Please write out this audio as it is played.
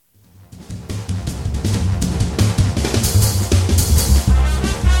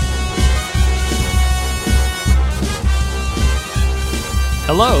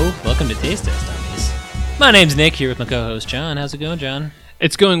Hello, welcome to Taste Test Dummies. My name's Nick, here with my co-host John. How's it going, John?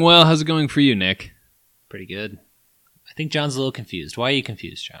 It's going well. How's it going for you, Nick? Pretty good. I think John's a little confused. Why are you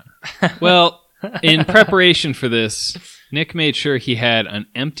confused, John? Well, in preparation for this, Nick made sure he had an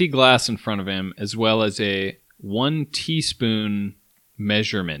empty glass in front of him as well as a 1 teaspoon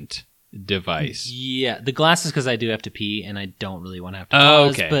measurement device. Yeah, the glass is because I do have to pee and I don't really want to have to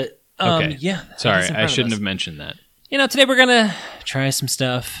pause. Okay. But, Okay. yeah. Sorry, I shouldn't have mentioned that. You know, today we're going to try some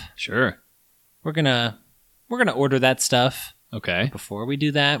stuff. Sure. We're gonna order that stuff. Okay. Before we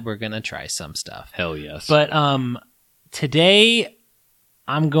do that, we're going to try some stuff. Hell yes. But today,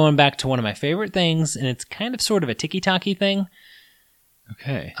 I'm going back to one of my favorite things, and it's kind of sort of a tiki-taki thing.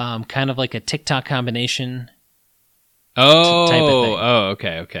 Okay. Kind of like a TikTok combination Oh, type of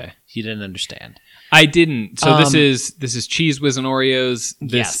thing. Okay. You didn't understand. I didn't. So this is Cheese Whiz and Oreos.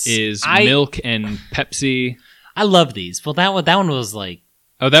 This is milk and Pepsi. I love these. Well, that one was like...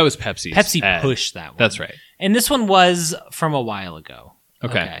 Oh, that was Pepsi's Pepsi ad. pushed that one. That's right. And this one was from a while ago.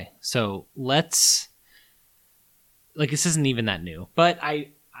 Okay. So let's... Like, this isn't even that new. But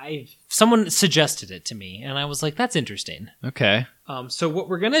someone suggested it to me, and I was like, that's interesting. Okay. So what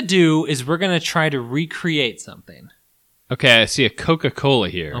we're going to do is we're going to try to recreate something. Okay, I see a Coca-Cola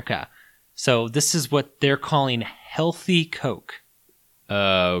here. Okay. So this is what they're calling healthy Coke.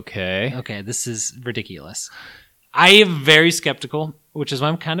 Okay. Okay, this is ridiculous. I am very skeptical, which is why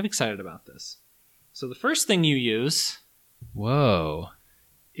I'm kind of excited about this. So the first thing you use Whoa.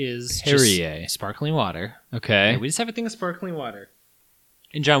 is Perrier. just sparkling water. Okay. We just have a thing of sparkling water.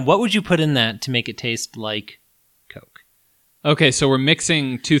 And John, what would you put in that to make it taste like Coke? Okay, so we're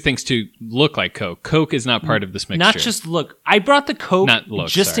mixing two things to look like Coke. Coke is not part of this mixture. Not just look. I brought the Coke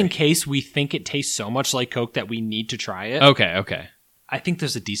sorry. in case we think it tastes so much like Coke that we need to try it. Okay. I think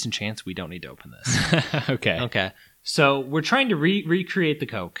there's a decent chance we don't need to open this. Okay. Okay. So we're trying to recreate the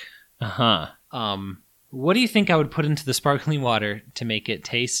Coke. Uh-huh. What do you think I would put into the sparkling water to make it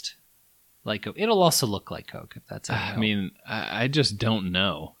taste like Coke? It'll also look like Coke, if that's I mean, I just don't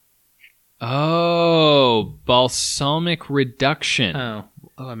know. Oh, balsamic reduction. Oh,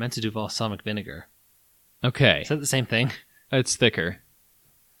 I meant to do balsamic vinegar. Okay. Is that the same thing? It's thicker.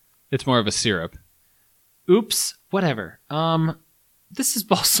 It's more of a syrup. Oops. Whatever. This is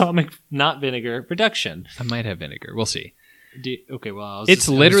balsamic, not vinegar, reduction. I might have vinegar. We'll see. Okay, well, It's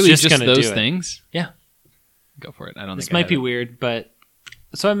literally just those things? Yeah. Go for it. I don't think this might be weird, but...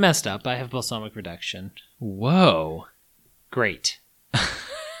 So I messed up. I have balsamic reduction. Whoa. Great.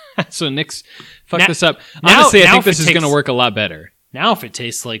 So Nick's fucked this up. Honestly, I think this is going to work a lot better. Now if it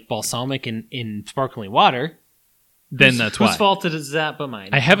tastes like balsamic in sparkling water... Then that's why. Whose fault is that but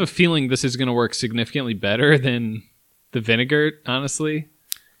mine? I have a feeling this is going to work significantly better than the vinegar, honestly.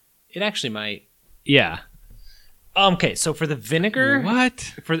 It actually might. Yeah. Okay, so for the vinegar...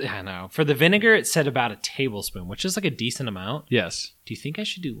 What? I know. For the vinegar, it said about a tablespoon, which is like a decent amount. Yes. Do you think I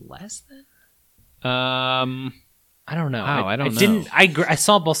should do less then? I don't know. I don't know. I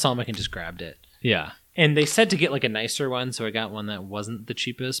saw balsamic and just grabbed it. Yeah. And they said to get like a nicer one, so I got one that wasn't the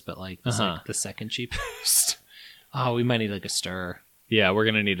cheapest, but like, it's like the second cheapest. Oh, we might need like a stir. Yeah, we're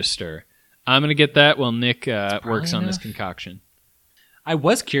going to need a stir. I'm going to get that while Nick works on this concoction. I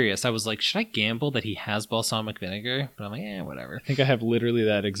was curious. I was like, should I gamble that he has balsamic vinegar? But I'm like, whatever. I think I have literally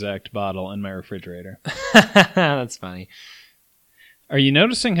that exact bottle in my refrigerator. That's funny. Are you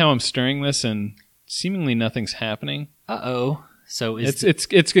noticing how I'm stirring this and seemingly nothing's happening? Uh-oh. So it's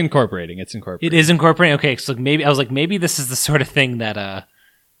incorporating. It's incorporating. It is incorporating. Okay, so maybe this is the sort of thing that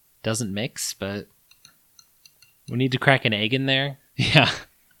doesn't mix, but we need to crack an egg in there. Yeah.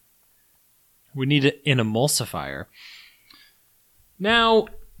 We need an emulsifier. Now,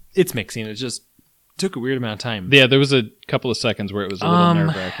 it's mixing. It just took a weird amount of time. Yeah, there was a couple of seconds where it was a little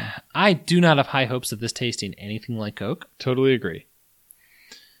nerve-wracking. I do not have high hopes of this tasting anything like Coke. Totally agree.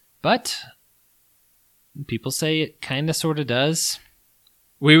 But people say it kind of sort of does.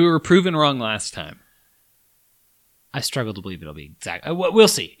 We were proven wrong last time. I struggle to believe it'll be exact. We'll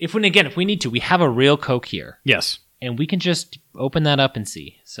see. If we need to, we have a real Coke here. Yes. And we can just open that up and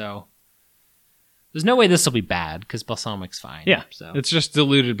see. So there's no way this will be bad because balsamic's fine. Yeah. So it's just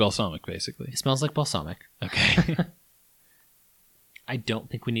diluted balsamic, basically. It smells like balsamic. Okay. I don't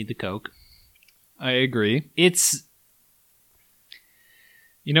think we need the Coke. I agree. It's...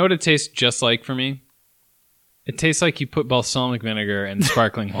 You know what it tastes just like for me? It tastes like you put balsamic vinegar and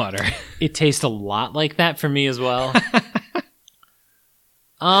sparkling water. It tastes a lot like that for me as well.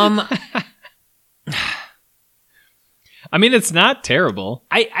 I mean, it's not terrible.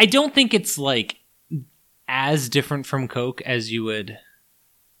 I don't think it's like as different from Coke as you would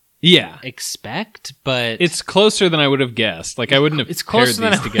Yeah. expect, but It's closer than I would have guessed. Like, I wouldn't have it's closer than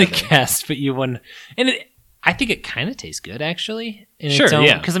paired I these would together. have guessed, but you wouldn't. And I think it kind of tastes good, actually. Sure,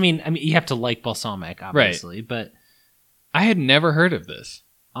 yeah. Because I mean, you have to like balsamic, obviously, but I had never heard of this.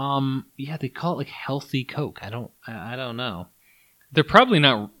 yeah, they call it like healthy Coke. I don't know. They're probably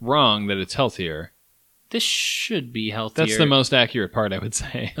not wrong that it's healthier. This should be healthier. That's the most accurate part, I would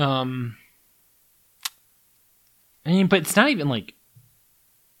say. I mean, but it's not even like.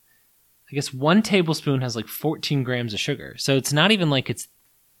 I guess 1 tablespoon has like 14 grams of sugar, so it's not even like it's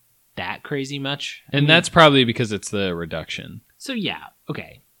that crazy much. And that's probably because it's the reduction. So yeah,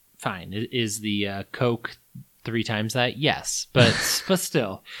 okay, fine. Is the Coke 3 times that? Yes, but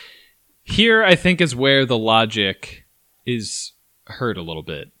still. Here, I think, is where the logic is hurt a little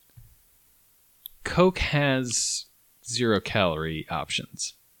bit. Coke has 0-calorie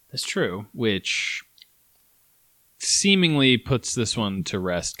options, That's true. which seemingly puts this one to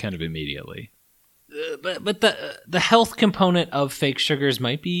rest kind of immediately. But the health component of fake sugars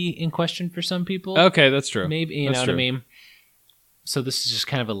might be in question for some people. Okay, that's true. Maybe, you That's know true. what I mean? So this is just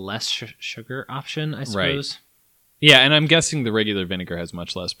kind of a less sugar option, I suppose. Yeah, and I'm guessing the regular vinegar has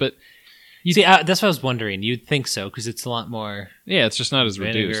much less, but See, that's what I was wondering. You'd think so, because it's a lot more yeah, it's just not as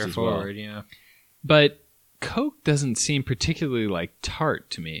reduced vinegar as forward, well. yeah. But Coke doesn't seem particularly like tart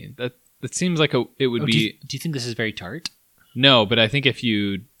to me. That seems like it would be. Do you think this is very tart? No, but I think if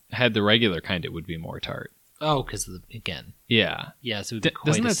you had the regular kind, it would be more tart. Oh, because again, Yeah. yes, it would be quite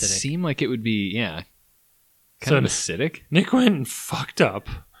Doesn't that acidic. seem like it would be, kind So- of acidic? Nick went and fucked up.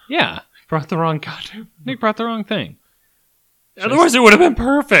 Yeah. Brought the wrong goddamn. Nick brought the wrong thing. Otherwise, it would have been Let's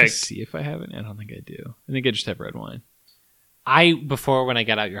perfect. see if I have it. I don't think I do. I think I just have red wine. Before when I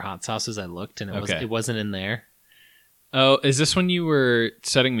got out your hot sauces, I looked and Okay. it wasn't in there. Oh, is this when you were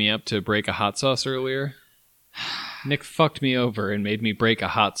setting me up to break a hot sauce earlier? Nick fucked me over and made me break a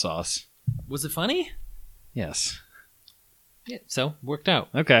hot sauce. Was it funny? Yes. Yeah, so worked out.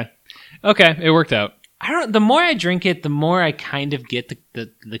 Okay, it worked out. I don't. The more I drink it, the more I kind of get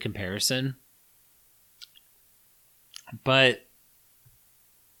the comparison. But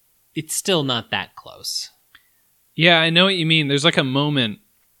it's still not that close. Yeah, I know what you mean. There's like a moment,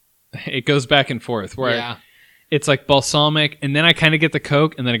 it goes back and forth, where Yeah. it's like balsamic, and then I kind of get the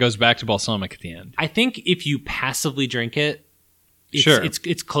Coke, and then it goes back to balsamic at the end. I think if you passively drink it, Sure.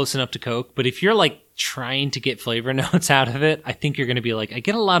 it's close enough to Coke. But if you're like trying to get flavor notes out of it, I think you're going to be like, I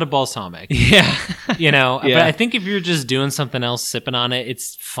get a lot of balsamic, Yeah. you know. Yeah. But I think if you're just doing something else, sipping on it,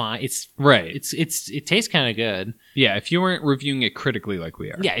 it's fine. Right. It tastes kind of good. Yeah, if you weren't reviewing it critically like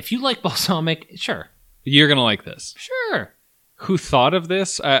we are, Yeah, if you like balsamic, sure, you're going to like this. sure. Who thought of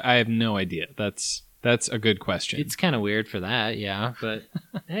this? I have no idea. That's a good question. It's kind of weird for that, yeah. But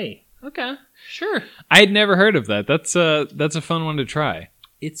hey, okay, sure. I'd never heard of that. That's a fun one to try.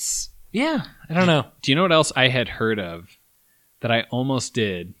 Yeah. I don't know. Do you know what else I had heard of that I almost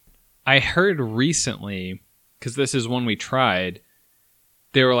did? I heard recently, because this is one we tried,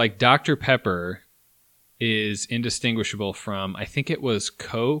 they were like Dr. Pepper is indistinguishable from, I think it was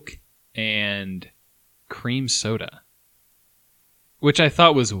Coke and cream soda, which I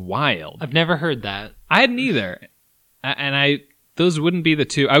thought was wild. I've never heard that. I hadn't either. And those wouldn't be the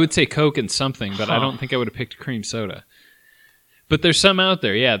two. I would say Coke and something, but I don't think I would have picked cream soda. But there's some out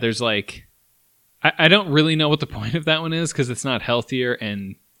there. Yeah, there's like, I don't really know what the point of that one is because it's not healthier.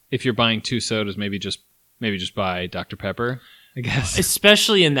 And if you're buying 2 sodas, maybe just buy Dr. Pepper, I guess.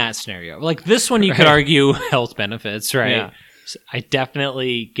 Especially in that scenario. Like this one, you could Right. argue health benefits, right? Yeah. So I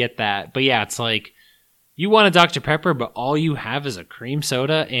definitely get that. But yeah, it's like you want a Dr. Pepper, but all you have is a cream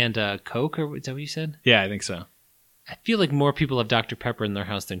soda and a Coke, or is that what you said? Yeah, I think so. I feel like more people have Dr. Pepper in their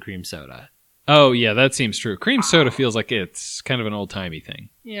house than cream soda. Oh, yeah, that seems true. Cream soda feels like it's kind of an old-timey thing.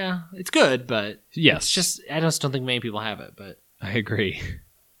 Yeah, it's good, but Yes. it's just I just don't think many people have it. But I agree.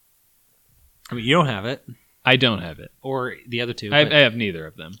 I mean, you don't have it, I don't have it. or the other two. I but, have neither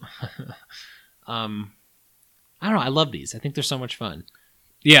of them. I don't know. I love these. I think they're so much fun.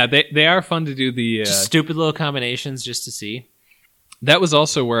 Yeah, they are fun to do the... Just stupid little combinations just to see. That was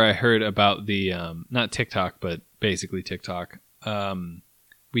also where I heard about the, not TikTok, but basically TikTok.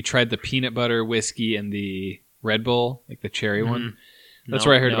 We tried the peanut butter whiskey and the Red Bull, like the cherry one. That's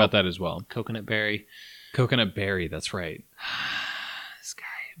where I heard about that as well. Coconut berry. Coconut berry, that's right. This guy.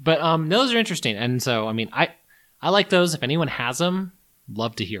 But those are interesting. And so, I mean, I like those. If anyone has them,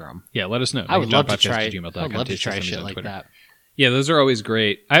 love to hear them. Yeah, let us know. I would love to try. Gmail.com, I'd love to taste try testings shit on like Twitter. that. Yeah, those are always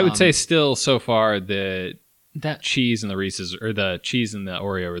great. I would say still so far the That cheese and the Reese's, or the cheese and the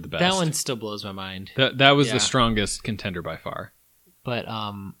Oreo are the best. that one still blows my mind. That was Yeah. the strongest contender by far. But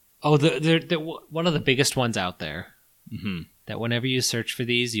they're one of the biggest ones out there. Mm-hmm. that whenever you search for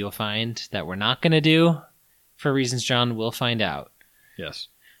these, you'll find that we're not going to do for reasons John will find out. Yes.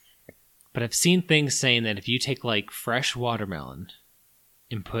 But I've seen things saying that if you take like fresh watermelon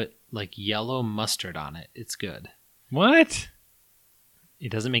and put like yellow mustard on it, it's good. What?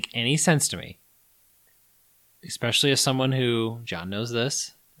 It doesn't make any sense to me. Especially as someone who, John knows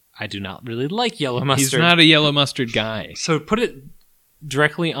this, I do not really like yellow mustard. He's not a yellow mustard guy. So put it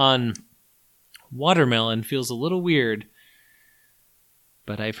directly on watermelon feels a little weird,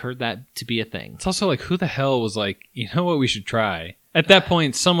 but I've heard that to be a thing. It's also like, who the hell was like, you know what we should try? At that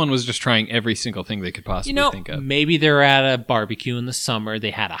point, someone was just trying every single thing they could possibly think of. Maybe they were at a barbecue in the summer.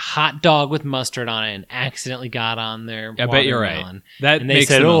 They had a hot dog with mustard on it and accidentally got on their watermelon. I bet you're right. And they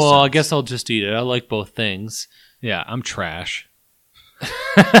said, the most I sense. guess I'll just eat it. I like both things. Yeah, I'm trash.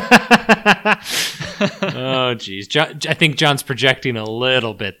 Oh, geez. I think John's projecting a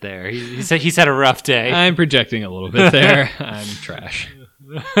little bit there. He's had a rough day. I'm projecting a little bit there. I'm trash.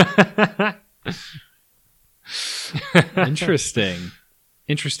 Interesting.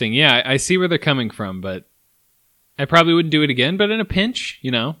 Yeah, I see where they're coming from, but I probably wouldn't do it again. But in a pinch,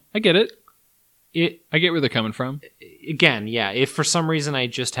 I get it. I get where they're coming from. Again, yeah. If for some reason I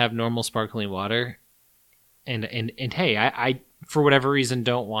just have normal sparkling water, and hey, I for whatever reason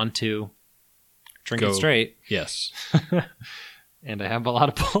don't want to drink it straight. Yes. And I have a lot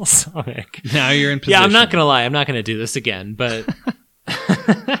of balsamic. Now you're in position. Yeah, I'm not gonna lie. I'm not gonna do this again, but.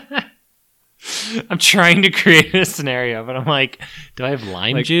 I'm trying to create a scenario, but I'm like, do I have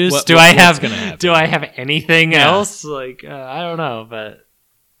lime juice? Do I have anything else? Like, I don't know, but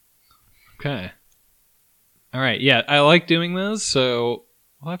okay. All right, yeah, I like doing those, so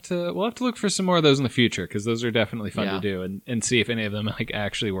we'll have to look for some more of those in the future because those are definitely fun to do, and see if any of them like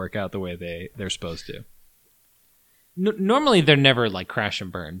actually work out the way they're supposed to. Normally, they're never like crash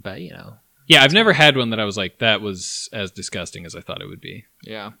and burn, but Yeah, I've never had one that I was like, that was as disgusting as I thought it would be.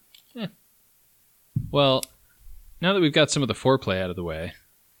 Yeah. Well, now that we've got some of the foreplay out of the way,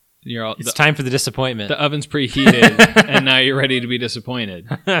 it's time for the disappointment. The oven's preheated, and now you're ready to be disappointed.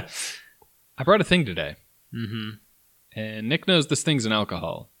 I brought a thing today. Mm-hmm. And Nick knows this thing's an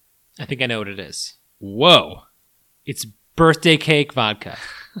alcohol. I think I know what it is. Whoa. It's birthday cake vodka.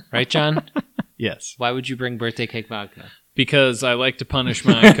 Right, John? Yes. Why would you bring birthday cake vodka? Because I like to punish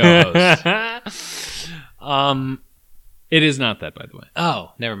my co-host. It is not that, by the way.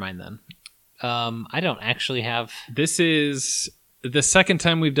 Oh, never mind then. I don't actually have... This is the second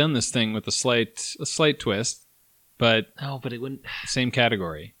time we've done this thing with a slight twist, but... Oh, but it wouldn't... Same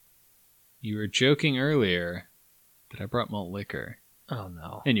category. You were joking earlier that I brought malt liquor. Oh,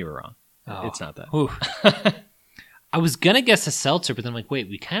 no. And you were wrong. Oh. It's not that. I was going to guess a seltzer, but then I'm like, wait,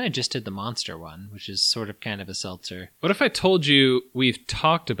 we kind of just did the Monster one, which is sort of kind of a seltzer. What if I told you we've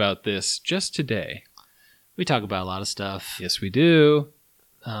talked about this just today? We talk about a lot of stuff. Yes, we do.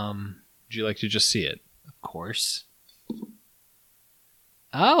 Would you like to just see it? Of course.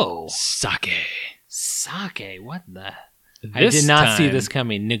 Oh. Sake. What the... I did not see this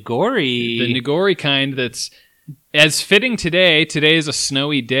coming. Nigori. The Nigori kind that's as fitting today. Today is a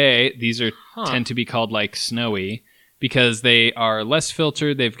snowy day. These are tend to be called like snowy because they are less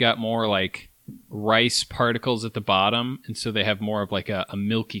filtered. They've got more like rice particles at the bottom, and so they have more of like a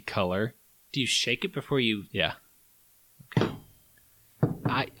milky color. Do you shake it before you... Yeah. Okay.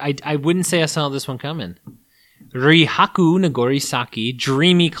 I wouldn't say I saw this one coming. Rihaku Nigori Sake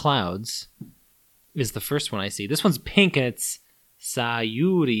Dreamy Clouds is the first one I see. This one's pink and it's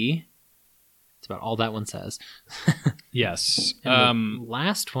Sayuri. It's about all that one says. Yes. And the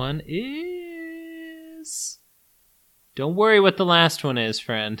last one is... Don't worry what the last one is,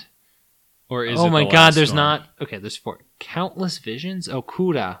 friend. Or is oh it my the god, last there's one? not... Okay, there's 4. Countless Visions?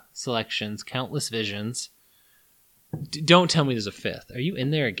 Okura selections. Countless Visions. Don't tell me there's a 5th. Are you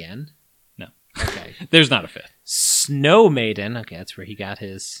in there again? No. Okay. There's not a 5th. Snow Maiden. Okay, that's where he got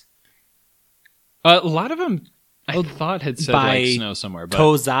his... A lot of them I thought had said like snow somewhere. But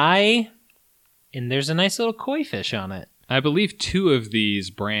Tozai. And there's a nice little koi fish on it. I believe 2 of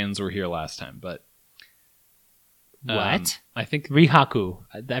these brands were here last time, but... What? I think... Rihaku.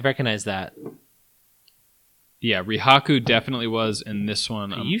 I recognize that. Yeah, Rihaku definitely was, and this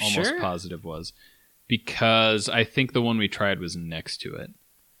one I'm you almost sure? positive was. Because I think the one we tried was next to it.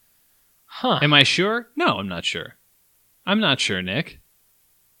 Huh. Am I sure? No, I'm not sure. I'm not sure, Nick.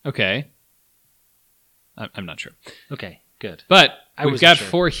 Okay. I'm not sure. Okay, good. But we've got sure.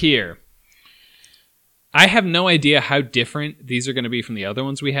 4 here. I have no idea how different these are going to be from the other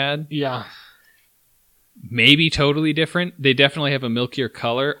ones we had. Yeah. Maybe totally different. They definitely have a milkier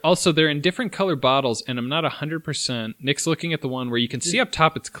color. Also, they're in different color bottles, and I'm not 100%. Nick's looking at the one where you can see up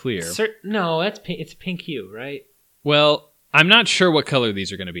top it's clear. No, that's pink. It's pink hue, right? Well, I'm not sure what color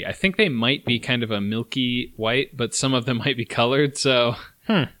these are going to be. I think they might be kind of a milky white, but some of them might be colored. So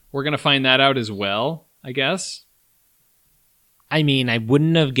we're going to find that out as well, I guess. I mean, I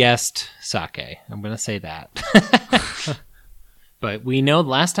wouldn't have guessed sake. I'm going to say that. But we know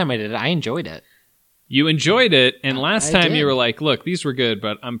last time I did it, I enjoyed it. You enjoyed it, and last time did. you were like, look, these were good,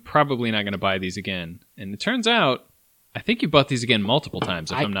 but I'm probably not going to buy these again. And it turns out, I think you bought these again multiple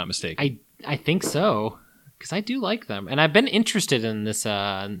times, if I'm not mistaken. I think so, because I do like them. And I've been interested in this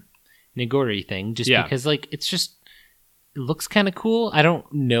Nigori thing, just because like it looks kind of cool. I don't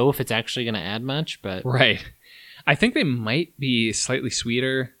know if it's actually going to add much, but... Right. I think they might be slightly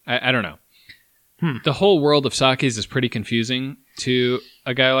sweeter. I don't know. The whole world of sakes is pretty confusing to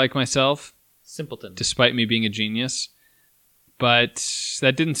a guy like myself. Simpleton. Despite me being a genius. But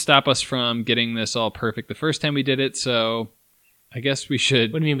that didn't stop us from getting this all perfect the first time we did it, so I guess we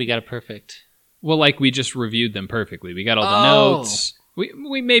should... What do you mean we got it perfect? Well, like we just reviewed them perfectly. We got all the notes.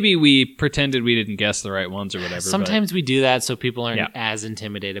 Maybe we pretended we didn't guess the right ones or whatever. Sometimes we do that so people aren't as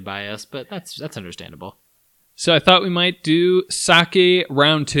intimidated by us, but that's understandable. So I thought we might do sake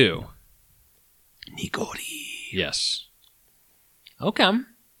round 2. Nigori. Yes. Okay.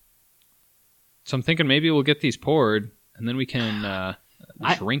 So I'm thinking maybe we'll get these poured, and then we can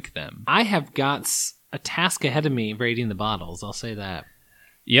drink them. I have got a task ahead of me rating the bottles. I'll say that.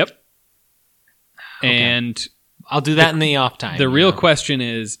 Yep. Okay. And I'll do that in the off time. The real question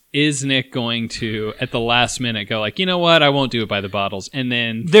is Nick going to, at the last minute, go like, you know what, I won't do it by the bottles, and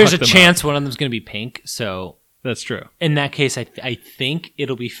then there's a chance one of them's going to be pink, so... That's true. In that case, I think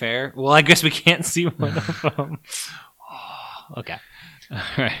it'll be fair. Well, I guess we can't see one of them. Okay. All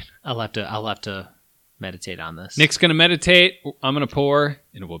right. I'll have to meditate on this. Nick's going to meditate. I'm going to pour,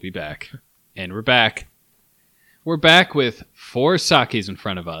 and we'll be back. And we're back. We're back with 4 sakes in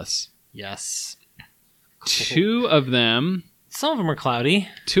front of us. Yes. 2 of them... Some of them are cloudy.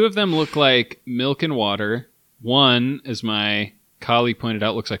 2 of them look like milk and water. One, as my colleague pointed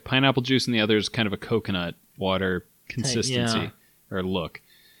out, looks like pineapple juice, and the other is kind of a coconut water consistency or look.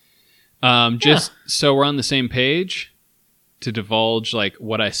 Just so we're on the same page, to divulge like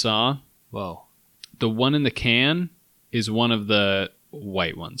what I saw. Whoa. The one in the can is one of the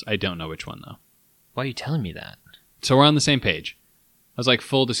white ones. I don't know which one though. Why are you telling me that? So we're on the same page. I was like,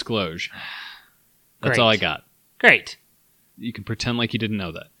 full disclosure. That's all I got. Great. You can pretend like you didn't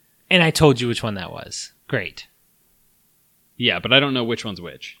know that. And I told you which one that was. Great. Yeah, but I don't know which one's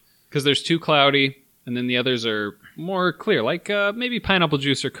which. Because there's 2 cloudy, and then the others are more clear, like maybe pineapple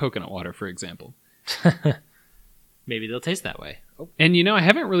juice or coconut water, for example. Maybe they'll taste that way. Oh. And I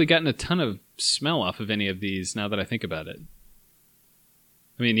haven't really gotten a ton of smell off of any of these now that I think about it.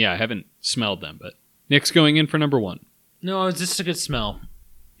 I mean, I haven't smelled them, but Nick's going in for number 1. No, it's just a good smell.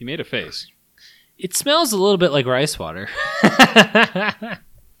 He made a face. It smells a little bit like rice water.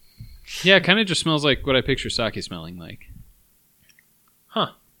 Yeah, it kind of just smells like what I picture sake smelling like.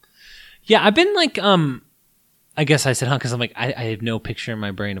 Huh. Yeah, I've been like, I guess I said, because I'm like, I have no picture in my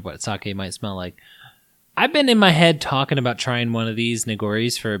brain of what sake might smell like. I've been in my head talking about trying one of these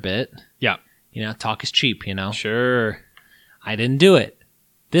Nigoris for a bit. Yeah. Talk is cheap, Sure. I didn't do it.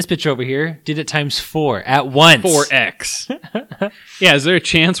 This bitch over here did it times 4 at once. 4x. Yeah, is there a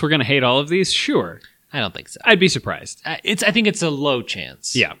chance we're going to hate all of these? Sure. I don't think so. I'd be surprised. I think it's a low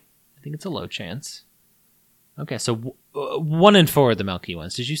chance. Yeah. I think it's a low chance. Okay, so 1 and 4 are the milky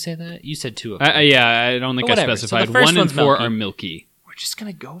ones. Did you say that? You said 2 of them. I don't think I specified. So 1 and 4 milky. Are milky. We're just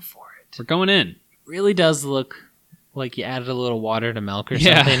going to go for it. We're going in. It really does look like you added a little water to milk or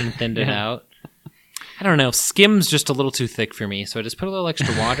something and thinned it out. I don't know. Skim's just a little too thick for me, so I just put a little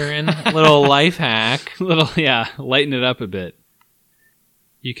extra water in. A little life hack. Lighten it up a bit.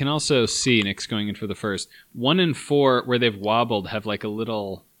 You can also see, Nick's going in for the first. 1 and 4, where they've wobbled, have like a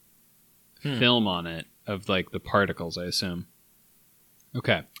little film on it of like the particles, I assume.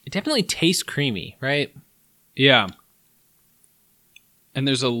 Okay. It definitely tastes creamy, right? Yeah. And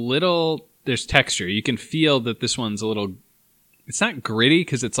there's texture. You can feel that this one's a little, it's not gritty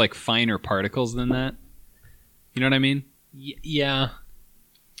because it's like finer particles than that. You know what I mean? Yeah.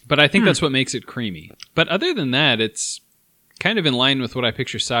 But I think that's what makes it creamy. But other than that, it's kind of in line with what I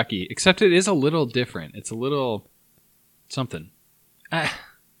picture sake, except it is a little different. It's a little something.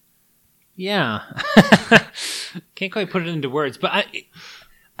 Yeah. Can't quite put it into words, but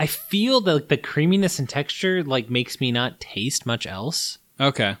I feel that the creaminess and texture like makes me not taste much else.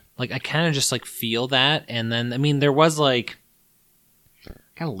 Okay. Like I kind of just like feel that, and then I mean there was like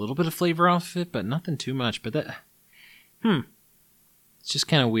got a little bit of flavor off of it, but nothing too much. But that it's just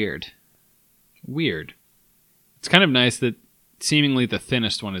kind of weird. Weird. It's kind of nice that seemingly the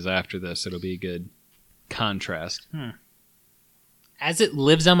thinnest one is after this. It'll be a good contrast. as it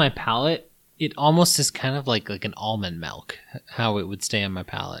lives on my palate, it almost is kind of like an almond milk, how it would stay on my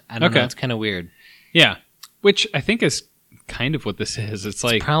palate. I don't know. It's kind of weird. Yeah. Which I think is kind of what this is. It's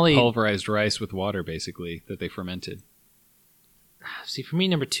like probably pulverized rice with water, basically, that they fermented. See, for me,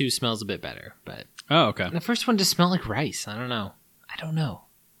 number 2 smells a bit better, but Oh, okay. the first one just smelled like rice. I don't know.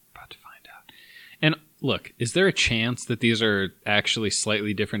 About to find out. And look, is there a chance that these are actually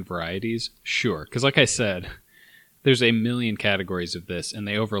slightly different varieties? Sure. Because like I said, there's a million categories of this, and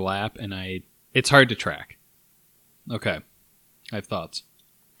they overlap, and it's hard to track. Okay. I have thoughts.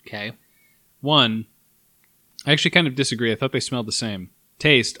 Okay. One, I actually kind of disagree. I thought they smelled the same.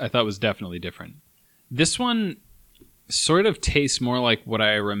 Taste, I thought was definitely different. This one sort of tastes more like what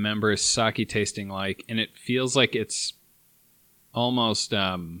I remember sake tasting like, and it feels like it's almost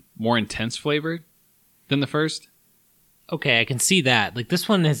more intense flavored than the first. Okay, I can see that. Like, this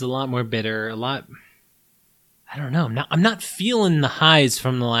one is a lot more bitter, a lot... I don't know. I'm not feeling the highs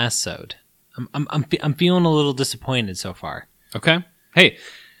from the last sode. I'm feeling a little disappointed so far. Okay. Hey,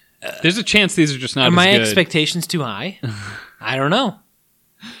 there's a chance these are just not Are as my good. expectations too high? I don't know.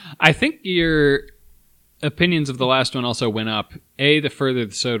 I think your opinions of the last one also went up, the further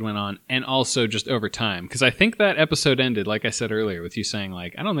the sode went on, and also just over time. Because I think that episode ended, like I said earlier, with you saying,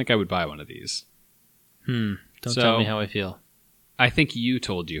 like, I don't think I would buy one of these. Don't tell me how I feel. I think you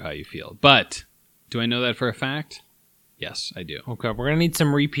told you how you feel. But do I know that for a fact? Yes, I do. Okay, we're going to need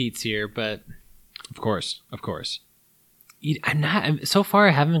some repeats here, but... Of course. So far,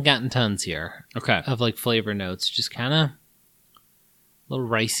 I haven't gotten tons here. Okay. Of, like, flavor notes. Just kind of a little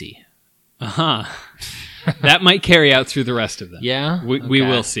ricey. Uh-huh. That might carry out through the rest of them. Yeah? We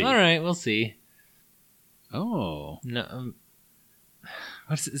will see. All right, we'll see. Oh. No.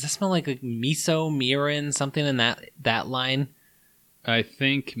 Does that smell like miso, mirin, something in that line? I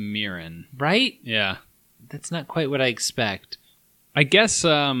think mirin. Right? Yeah. That's not quite what I expect. I guess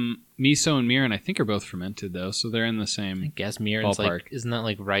miso and mirin, I think, are both fermented, though, so they're in the same I guess mirin's ballpark. like, isn't that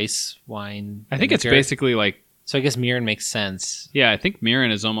like rice, wine? I think it's vinegar? basically like... So I guess mirin makes sense. Yeah, I think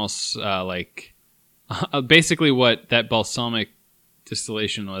mirin is almost like basically what that balsamic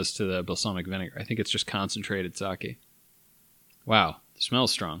distillation was to the balsamic vinegar. I think it's just concentrated sake. Wow, the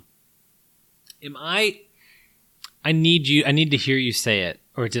smell's strong. I need to hear you say it,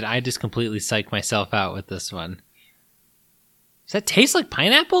 or did I just completely psych myself out with this one? Does that taste like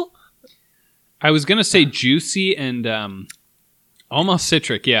pineapple? I was going to say juicy and almost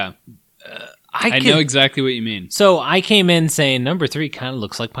citric, yeah. I know exactly what you mean. So I came in saying number 3 kind of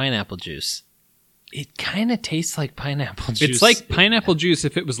looks like pineapple juice. It kind of tastes like pineapple juice. It's like pineapple juice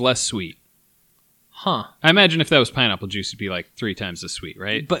if it was less sweet. Huh. I imagine if that was pineapple juice, it'd be like 3 times as sweet,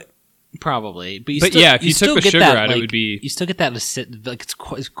 right? But probably. But yeah, if you took the sugar out, it would be... You still get that acid, like it's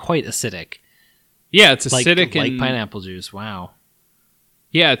quite acidic. Yeah, it's acidic like and... pineapple juice. Wow.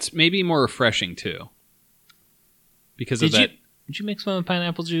 Yeah, it's maybe more refreshing, too. Because of that... Did you mix one with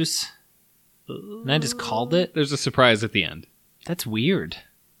pineapple juice? And I just called it? There's a surprise at the end. That's weird.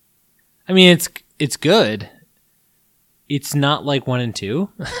 I mean, it's good. It's not like 1 and 2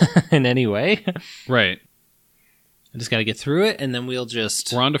 in any way. Right. I just got to get through it, and then we'll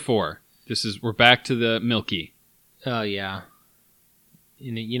just... We're on to 4. We're back to the milky. Oh, yeah.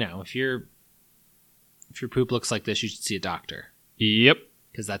 You know, if your poop looks like this, you should see a doctor. Yep.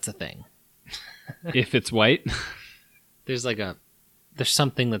 Because that's a thing. If it's white? There's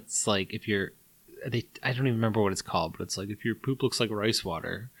something that's like, I don't even remember what it's called, but it's like if your poop looks like rice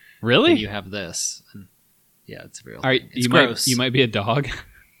water. Really? Then you have this. And yeah, it's a real thing. It's gross. You might be a dog.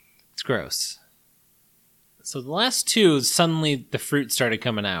 It's gross. So the last 2, suddenly the fruit started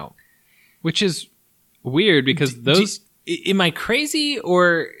coming out. Which is weird because those... Am I crazy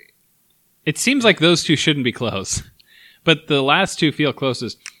or... It seems like those 2 shouldn't be close. But the last 2 feel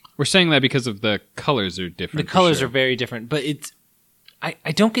closest. We're saying that because of the colors are different. The colors are very different, but it's...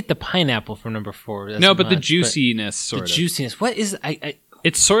 I don't get the pineapple from number 4. No, but the juiciness, sort of. The juiciness. What is...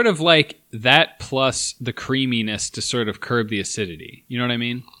 It's sort of like that plus the creaminess to sort of curb the acidity. You know what I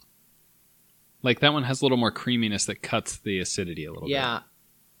mean? Like that one has a little more creaminess that cuts the acidity a little bit. Yeah.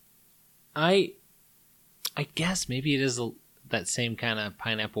 I guess maybe it is that same kind of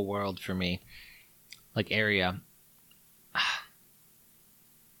pineapple world for me. Like area. I'm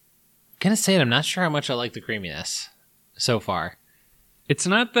gonna say it. I'm not sure how much I like the creaminess so far. It's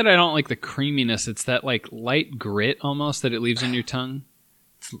not that I don't like the creaminess. It's that like light grit almost that it leaves on your tongue.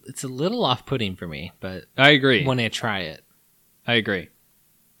 It's a little off-putting for me, but I agree. When I try it, I agree.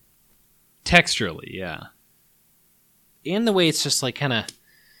 Texturally, yeah. And the way it's just like kind of,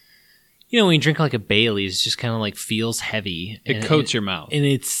 when you drink like a Bailey's, it just kind of like feels heavy. It coats your mouth, and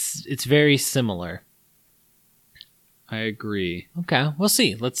it's very similar. I agree. Okay, we'll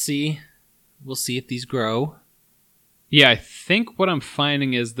see. Let's see. We'll see if these grow. Yeah, I think what I'm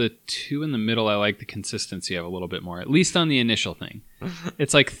finding is the two in the middle, I like the consistency of a little bit more, at least on the initial thing.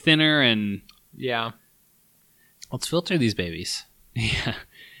 It's like thinner and... Yeah. Let's filter these babies. Yeah.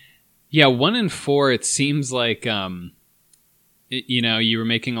 Yeah, 1 and 4, it seems like, you were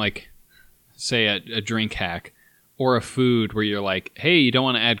making like, say, a drink hack or a food where you're like, hey, you don't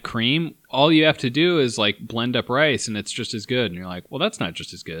want to add cream? All you have to do is like blend up rice and it's just as good. And you're like, well, that's not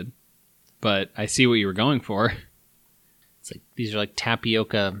just as good. But I see what you were going for. It's like these are like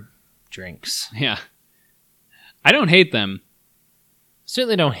tapioca drinks. Yeah. I don't hate them.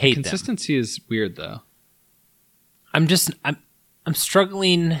 Certainly don't hate them. Consistency is weird though. I'm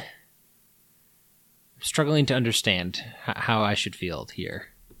struggling to understand how I should feel here.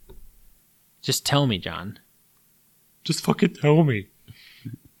 Just tell me, John. Just fucking tell me.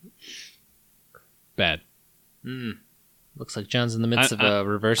 Bad. Looks like John's in the midst of a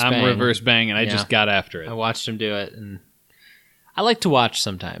reverse bang. I'm reverse banging. I just got after it. I watched him do it, and I like to watch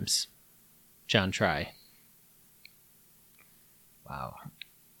sometimes. John try. Wow.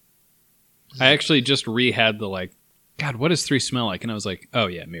 I actually just rehabbed the like, God, what does 3 smell like? And I was like, oh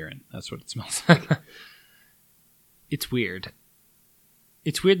yeah, mirin. That's what it smells like. It's weird.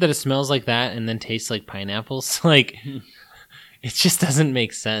 It's weird that it smells like that and then tastes like pineapples. Like, it just doesn't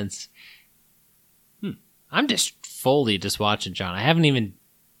make sense. I'm just fully just watching John. I haven't even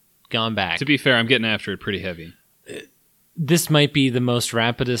gone back. To be fair, I'm getting after it pretty heavy. This might be the most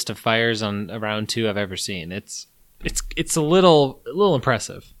rapidest of fires on a round 2 I've ever seen. It's a little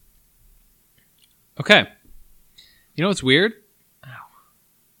impressive. Okay. You know what's weird? Ow.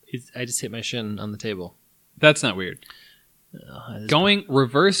 I just hit my shin on the table. That's not weird. Going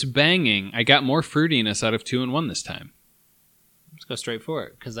reverse banging, I got more fruitiness out of 2 and 1 this time. Let's go straight for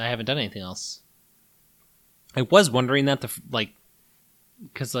it, because I haven't done anything else. I was wondering that,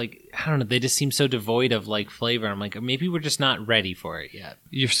 because, I don't know, they just seem so devoid of, flavor. I'm like, maybe we're just not ready for it yet.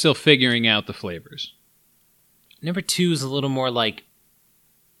 You're still figuring out the flavors. Number 2 is a little more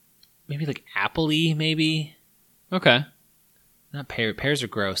maybe apple-y, maybe? Okay. Not pear. Pears are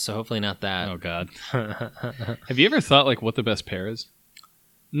gross, so hopefully not that. Oh, God. Have you ever thought, what the best pear is?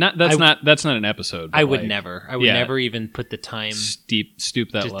 That's not an episode. I would never. I would never even put the time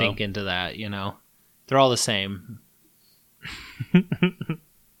stoop that to low. think into that, They're all the same.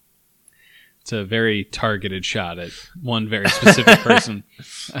 It's a very targeted shot at one very specific person,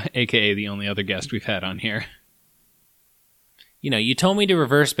 a.k.a. the only other guest we've had on here. You told me to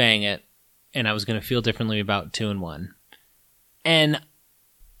reverse bang it, and I was going to feel differently about 2 and 1. And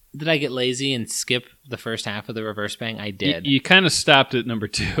did I get lazy and skip the first half of the reverse bang? I did. You kind of stopped at number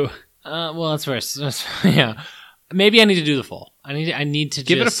 2. Well, that's first. Yeah. Maybe I need to do the full. I need to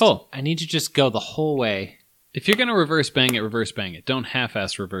give it a full. I need to just go the whole way. If you're going to reverse bang it. Don't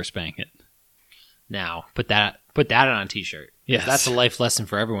half-ass reverse bang it. Now, put that on a t-shirt. Yes. That's a life lesson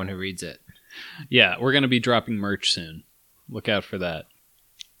for everyone who reads it. Yeah, we're going to be dropping merch soon. Look out for that.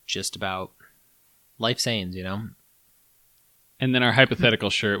 Just about life sayings, And then our hypothetical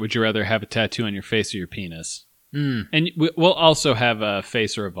shirt, would you rather have a tattoo on your face or your penis? Mm. And we'll also have a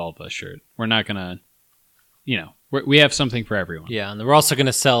face or a vulva shirt. We're not going to, we have something for everyone. Yeah, and we're also going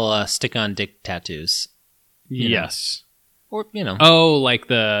to sell stick-on dick tattoos. Yes. Or, Oh, like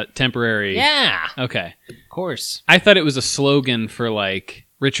the temporary. Yeah. Okay. Of course. I thought it was a slogan for,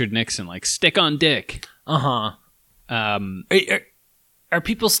 Richard Nixon, stick on dick. Uh-huh. Are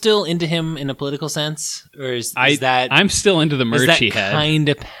people still into him in a political sense? Or is that... I'm still into the merch he had. kind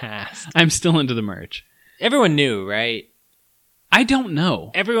of past? I'm still into the merch. Everyone knew, right? I don't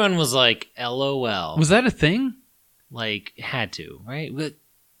know. Everyone was like, LOL. Was that a thing? Had to, right?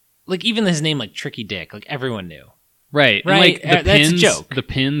 Even his name, Tricky Dick, everyone knew. Right. Right? And, the that's pins, a joke. The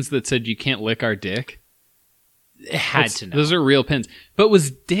pins that said you can't lick our dick. It had to know. Those are real pins. But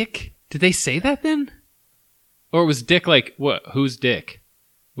was Dick... Did they say that then? Or was Dick what? Who's Dick?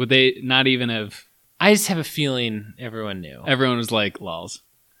 Would they not even have... I just have a feeling everyone knew. Everyone was like, lols.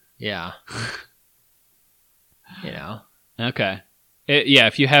 Yeah. Okay.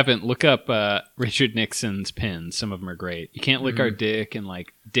 If you haven't, look up Richard Nixon's pins. Some of them are great. You can't lick our dick, and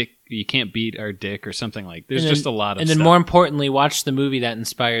dick. You can't beat our dick, or something like. There's just a lot of. And stuff. then, more importantly, watch the movie that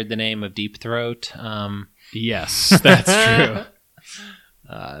inspired the name of Deep Throat. Yes, that's true.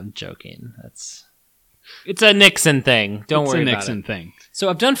 I'm joking. It's a Nixon thing. Don't worry about it. It's a Nixon thing. So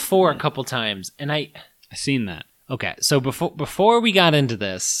I've done 4 a couple times, and I seen that. Okay, so before we got into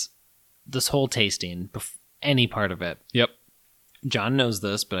this whole tasting, any part of it. Yep. John knows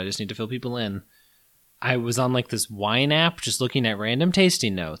this, but I just need to fill people in. I was on this wine app just looking at random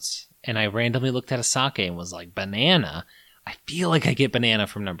tasting notes, and I randomly looked at a sake and was like, banana. I feel like I get banana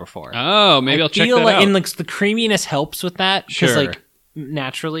from number 4. Oh, maybe I'll check that out. And like the creaminess helps with that. Sure. Like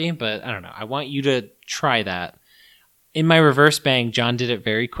naturally, but I don't know. I want you to try that. In my reverse bang, John did it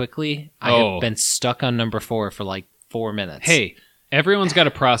very quickly. I have been stuck on number 4 for like 4 minutes. Hey, everyone's got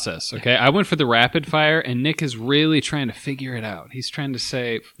a process, okay? I went for the rapid fire, and Nick is really trying to figure it out. He's trying to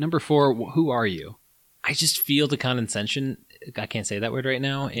say, number 4, who are you? I just feel the condescension. I can't say that word right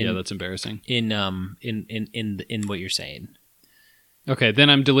now. Yeah, that's embarrassing. In what you're saying. Okay, then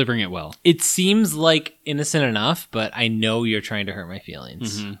I'm delivering it well. It seems like innocent enough, but I know you're trying to hurt my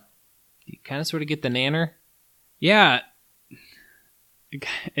feelings. Mm-hmm. You kind of sort of get the nanner. Yeah.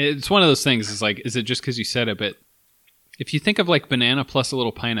 It's one of those things. It's like, is it just because you said it? But if you think of like banana plus a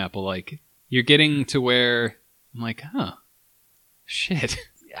little pineapple, like you're getting to where I'm like, huh, shit.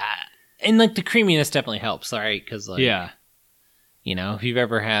 Yeah. And like the creaminess definitely helps, all right? Because like, yeah. You know, if you've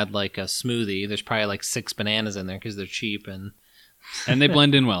ever had like a smoothie, there's probably like 6 bananas in there because they're cheap and they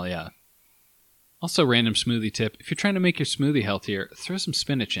blend in well. Yeah. Also, random smoothie tip: if you're trying to make your smoothie healthier, throw some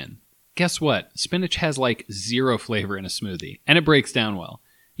spinach in. Guess what? Spinach has like 0 flavor in a smoothie, and it breaks down well.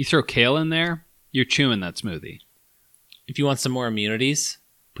 You throw kale in there, you're chewing that smoothie. If you want some more immunities,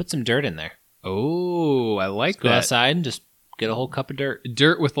 put some dirt in there. Oh, I like that. Go outside and just get a whole cup of dirt.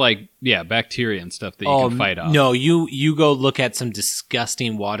 Dirt with like, bacteria and stuff that you can fight off. No, you go look at some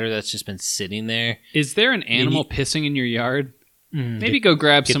disgusting water that's just been sitting there. Is there an animal pissing in your yard? Maybe go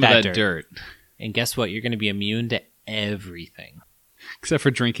grab some of that dirt. And guess what? You're going to be immune to everything. Except for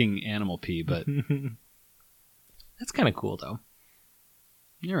drinking animal pee, but... That's kind of cool, though.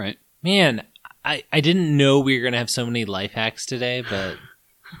 You're right. Man, I didn't know we were going to have so many life hacks today, but...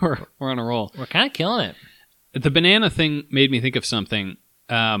 we're on a roll. We're kind of killing it. The banana thing made me think of something.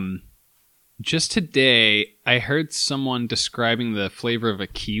 Just today, I heard someone describing the flavor of a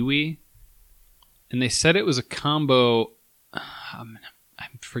kiwi, and they said it was a combo... I'm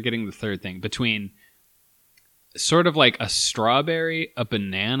forgetting the third thing. Between sort of like a strawberry, a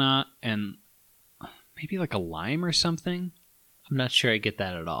banana, and maybe like a lime or something. I'm not sure I get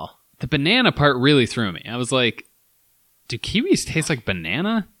that at all. The banana part really threw me. I was like, do kiwis taste like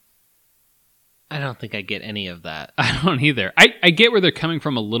banana? I don't think I get any of that. I don't either. I get where they're coming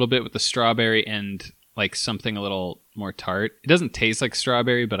from a little bit with the strawberry and like something a little more tart. It doesn't taste like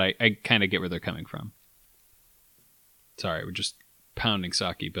strawberry, but I kind of get where they're coming from. Sorry, we're just pounding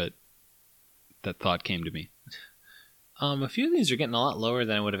sake, but that thought came to me. A few of these are getting a lot lower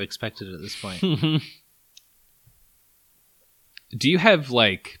than I would have expected at this point. Do you have,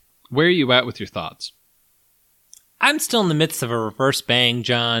 like, where are you at with your thoughts? I'm still in the midst of a reverse bang,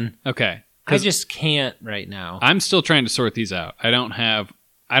 John. Okay. I just can't right now. I'm still trying to sort these out. I don't have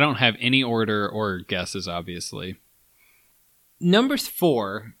any order or guesses, obviously. Number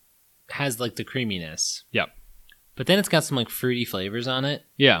 4 has, like, the creaminess. Yep. But then it's got some, like, fruity flavors on it.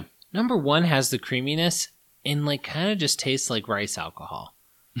 Yeah. Number 1 has the creaminess and, like, kind of just tastes like rice alcohol.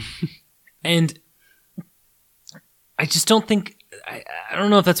 And I just don't think... I don't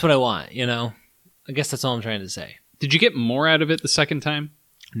know if that's what I want, you know? I guess that's all I'm trying to say. Did you get more out of it the second time?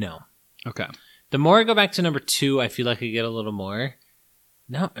 No. Okay. The more I go back to number 2, I feel like I get a little more.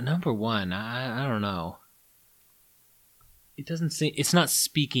 No, number 1, I don't know. It doesn't seem... It's not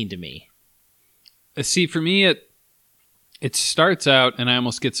speaking to me. See, for me, it starts out, and I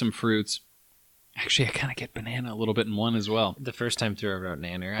almost get some fruits. Actually, I kind of get banana a little bit in 1 as well. The first time through, I wrote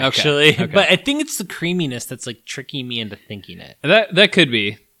nanner, actually. Okay. But I think it's the creaminess that's, like, tricking me into thinking it. That could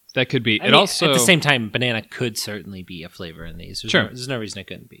be. That could be. I mean, also, at the same time, banana could certainly be a flavor in these. Sure. There's no reason it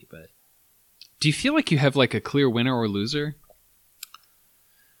couldn't be. But do you feel like you have, like, a clear winner or loser?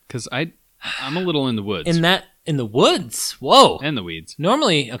 Because I'm a little in the woods. In the woods? Whoa. And the weeds.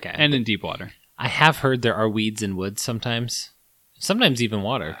 Normally, okay. And in deep water. I have heard there are weeds in woods sometimes. Sometimes even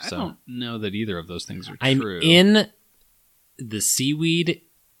water. So. I don't know that either of those things are I'm true. in the seaweed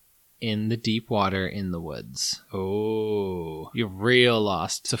in the deep water in the woods. Oh. You're real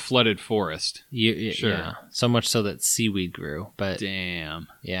lost. It's a flooded forest. Sure. Yeah. So much so that seaweed grew. But damn.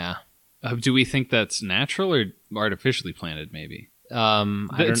 Yeah. Do we think that's natural or artificially planted, maybe?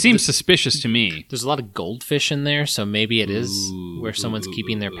 It seems suspicious to me. There's a lot of goldfish in there, so maybe it is where someone's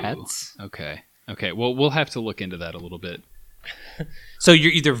keeping their pets. Okay. Well, we'll have to look into that a little bit. So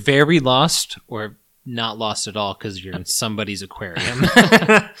you're either very lost or not lost at all because you're in somebody's aquarium.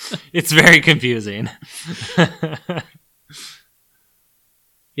 It's very confusing.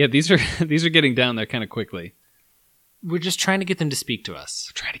 Yeah, these are getting down there kind of quickly. We're just trying to get them to speak to us.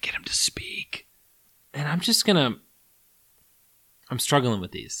 We're trying to get them to speak. And I'm I'm struggling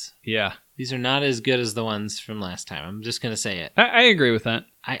with these. Yeah. These are not as good as the ones from last time. I'm just going to say it. I agree with that.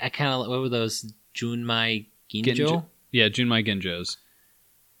 I kind of... What were those? Junmai Ginjo? Yeah, Junmai Ginjos.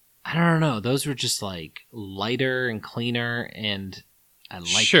 I don't know. Those were just like lighter and cleaner, and I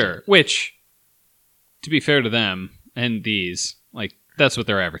liked it. Which, to be fair to them and these, like, that's what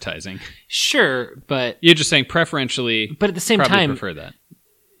they're advertising. Sure, but... You're just saying preferentially... But at the same probably time... prefer that.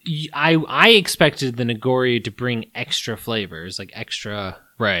 I expected the Nigori to bring extra flavors, like extra...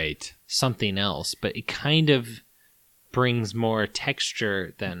 Right. Something else, but it kind of brings more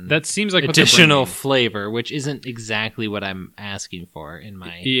texture than that seems like additional flavor, which isn't exactly what I'm asking for in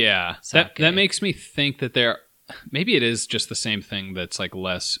my sake. That makes me think that maybe it is just the same thing that's like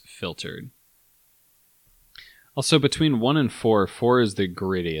less filtered. Also, between 1 and 4 is the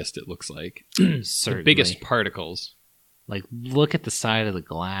grittiest, it looks like. Certainly. The biggest particles. Like, look at the side of the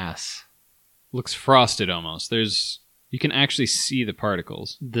glass. Looks frosted almost. You can actually see the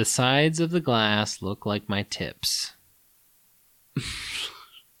particles. The sides of the glass look like my tips.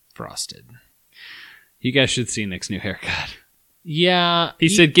 Frosted. You guys should see Nick's new haircut. Yeah. He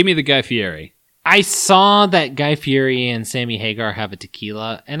said, give me the Guy Fieri. I saw that Guy Fieri and Sammy Hagar have a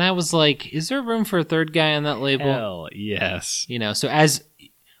tequila, and I was like, is there room for a third guy on that label? Hell yes. So as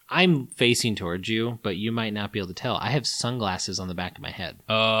I'm facing towards you, but you might not be able to tell. I have sunglasses on the back of my head.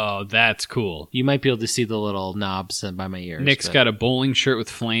 Oh, that's cool. You might be able to see the little knobs by my ears. Nick's got a bowling shirt with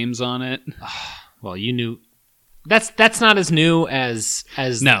flames on it. Well, you knew. That's not as new as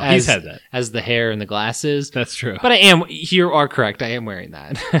he's had that. As the hair and the glasses. That's true. But you are correct. I am wearing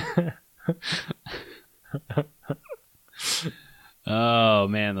that. Oh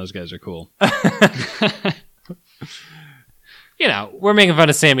man, those guys are cool. We're making fun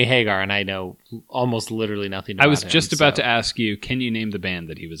of Sammy Hagar, and I know almost literally nothing about him. I was just about to ask you, can you name the band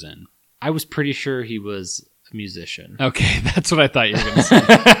that he was in? I was pretty sure he was a musician. Okay, that's what I thought you were going to say.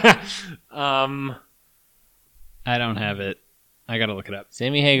 I don't have it. I got to look it up.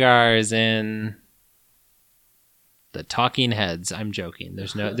 Sammy Hagar is in the Talking Heads. I'm joking.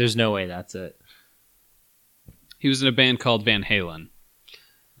 There's no way that's it. He was in a band called Van Halen.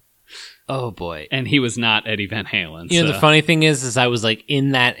 Oh boy. And he was not Eddie Van Halen. The funny thing is I was like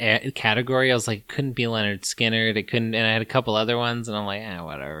in that category. I was like, it couldn't be Leonard Skinner. It couldn't, and I had a couple other ones, and I'm like,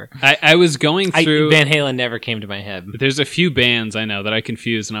 whatever. I was going through. Van Halen never came to my head. There's a few bands I know that I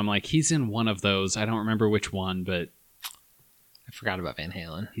confuse, and I'm like, he's in one of those. I don't remember which one, but I forgot about Van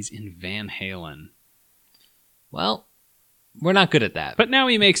Halen. He's in Van Halen. Well, we're not good at that. But now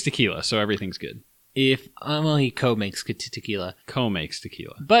he makes tequila, so everything's good. He co-makes tequila. Co-makes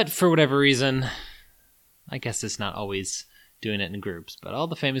tequila. But for whatever reason, I guess it's not always doing it in groups, but all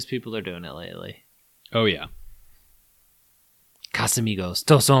the famous people are doing it lately. Oh, yeah. Casamigos,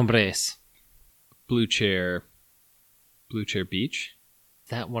 Dos Hombres. Blue Chair Beach?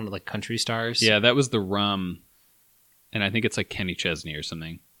 Is that one of the country stars? Yeah, that was the rum, and I think it's like Kenny Chesney or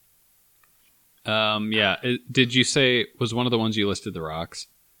something. Yeah. Did you say, was one of the ones you listed the rocks?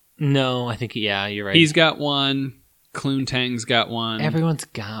 No, I think, yeah, you're right. He's got one. Kloontang's got one. Everyone's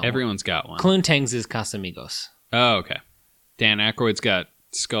got one. Kloontang's is Casamigos. Oh, okay. Dan Aykroyd's got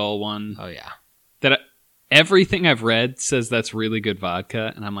Skull one. Oh, yeah. Everything I've read says that's really good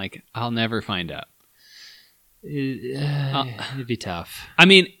vodka, and I'm like, I'll never find out. It'd be tough. I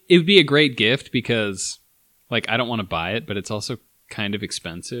mean, it would be a great gift because, like, I don't want to buy it, but it's also kind of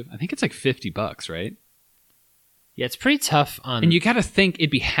expensive. I think it's like $50, right? Yeah, it's pretty tough on... And you got to think it'd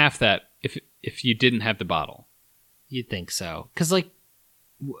be half that if you didn't have the bottle. You'd think so. Because, like,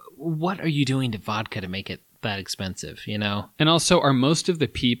 what are you doing to vodka to make it that expensive, And also, are most of the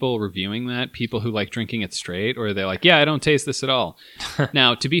people reviewing that people who like drinking it straight? Or are they like, yeah, I don't taste this at all?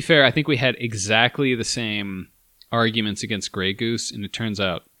 Now, to be fair, I think we had exactly the same arguments against Grey Goose, and it turns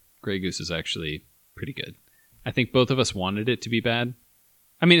out Grey Goose is actually pretty good. I think both of us wanted it to be bad.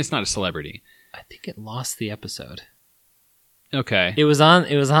 I mean, it's not a celebrity. I think it lost the episode. Okay. It was on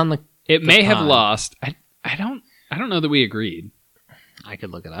the It may have lost. I don't know that we agreed. I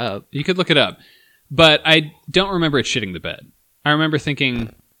could look it up. You could look it up. But I don't remember it shitting the bed. I remember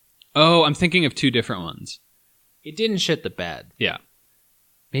thinking, I'm thinking of two different ones. It didn't shit the bed. Yeah.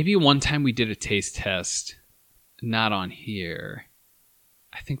 Maybe one time we did a taste test, not on here.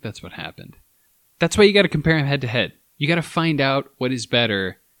 I think that's what happened. That's why you got to compare them head to head. You got to find out what is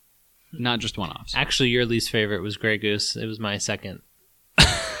better, not just one-offs. Actually, your least favorite was Grey Goose. It was my second.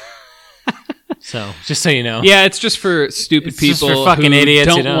 So, just so you know. Yeah, it's just for stupid people just for fucking who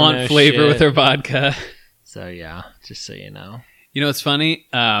idiots don't want flavor with their vodka. So, yeah, just so you know. You know what's funny?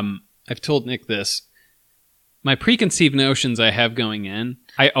 I've told Nick this. My preconceived notions I have going in,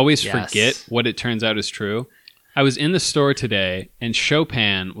 I always forget what it turns out is true. I was in the store today, and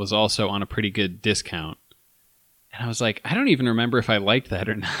Chopin was also on a pretty good discount. And I was like, I don't even remember if I liked that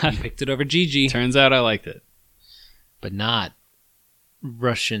or not. Picked it over Gigi. Turns out I liked it. But not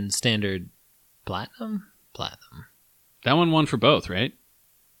Russian standard platinum? Platinum. That one won for both, right?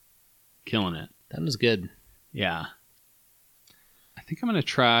 Killing it. That was good. Yeah. I think I'm going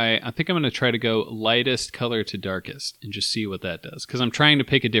to try to go lightest color to darkest and just see what that does. Because I'm trying to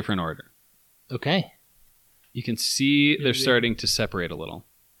pick a different order. Okay. You can see they're starting to separate a little.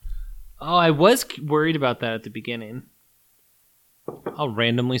 Oh, I was worried about that at the beginning. I'll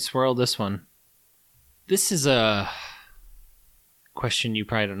randomly swirl this one. This is a question you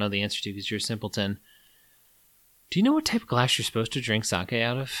probably don't know the answer to because you're a simpleton. Do you know what type of glass you're supposed to drink sake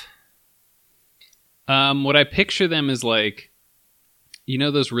out of? What I picture them is like, you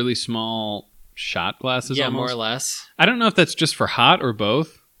know those really small shot glasses? Yeah, almost? more or less. I don't know if that's just for hot or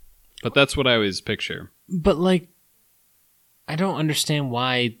both, but that's what I always picture. But, like, I don't understand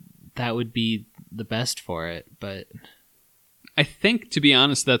why that would be the best for it, but... I think, to be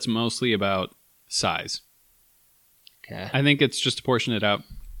honest, that's mostly about size. Okay. I think it's just to portion it out.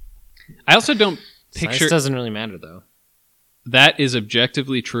 I also don't picture... Size doesn't really matter, though. That is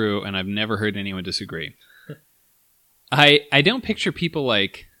objectively true, and I've never heard anyone disagree. I don't picture people,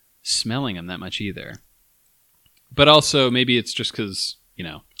 like, smelling them that much either. But also, maybe it's just because, you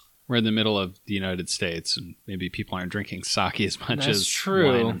know, we're in the middle of the United States, and maybe people aren't drinking sake as much as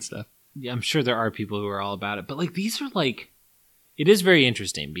wine and stuff. Yeah, I'm sure there are people who are all about it. But, like, these are, like... It is very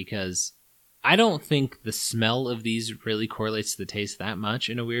interesting, because I don't think the smell of these really correlates to the taste that much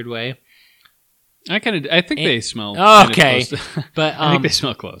in a weird way. I think they smell... Okay. But I think they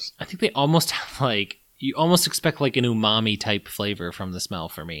smell close. I think they almost have, like... You almost expect, like, an umami-type flavor from the smell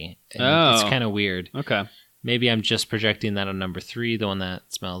for me. And it's kind of weird. Okay. Maybe I'm just projecting that on number 3, the one that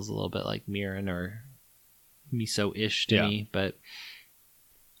smells a little bit like mirin or miso-ish to me. But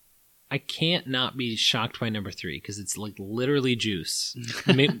I can't not be shocked by number 3 because it's like literally juice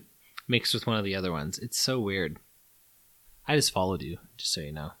mixed with one of the other ones. It's so weird. I just followed you, just so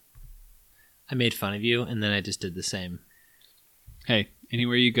you know. I made fun of you, and then I just did the same. Hey,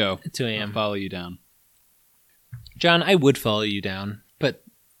 anywhere you go, It's who I am. I'll follow you down. John, I would follow you down, but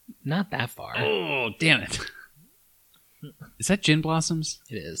not that far. Oh, damn it. Is that Gin Blossoms?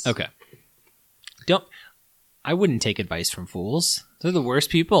 It is. Okay. I wouldn't take advice from fools. They're the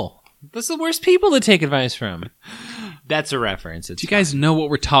worst people. That's the worst people to take advice from. That's a reference. Do you guys know what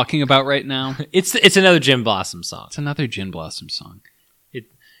we're talking about right now? It's another Gin Blossom song. It's another Gin Blossom song.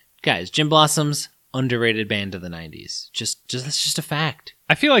 Guys, Gin Blossoms, underrated band of the 90s. That's just a fact.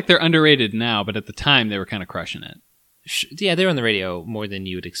 I feel like they're underrated now, but at the time they were kind of crushing it. Yeah, they were on the radio more than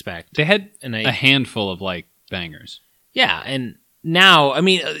you would expect. They had a handful of, like, bangers. Yeah, and now, I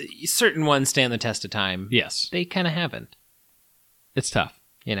mean, certain ones stand the test of time. Yes. They kind of haven't. It's tough.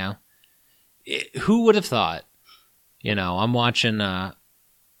 You know? Who would have thought, you know, I'm watching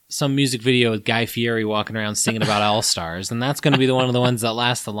some music video with Guy Fieri walking around singing about All-Stars, and that's going to be one of the ones that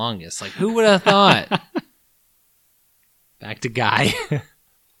lasts the longest. Like, who would have thought? Back to Guy.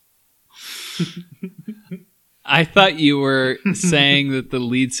 I thought you were saying that the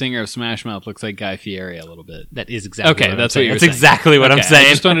lead singer of Smash Mouth looks like Guy Fieri a little bit. That is exactly okay. What That's I'm what you're That's saying. exactly what I'm saying. I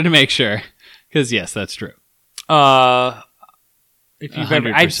just wanted to make sure, because yes, that's true. If you've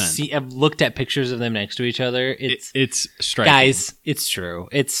ever, I've looked at pictures of them next to each other. It's striking, guys. It's true.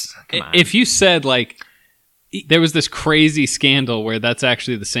 Come on. If you said like there was this crazy scandal where that's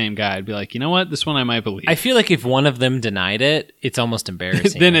actually the same guy, I'd be like, you know what, this one I might believe. I feel like if one of them denied it, it's almost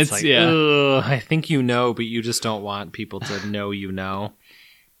embarrassing. Then it's like, yeah. Ugh, I think you know, but you just don't want people to know you know.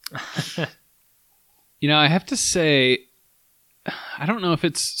 You know, I have to say, I don't know if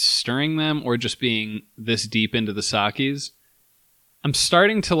it's stirring them or just being this deep into the sakis. I'm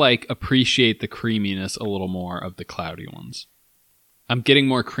starting to like appreciate the creaminess a little more of the cloudy ones. I'm getting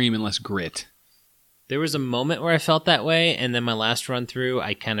more cream and less grit. There was a moment where I felt that way, and then my last run through,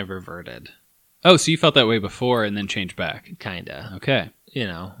 I kind of reverted. Oh, so you felt that way before and then changed back? Kinda. Okay. You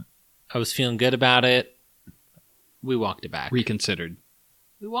know, I was feeling good about it. We walked it back. Reconsidered.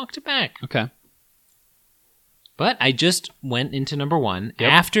 We walked it back. Okay. But I just went into number 1.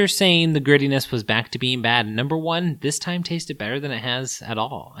 Yep. After saying the grittiness was back to being bad, number 1 this time tasted better than it has at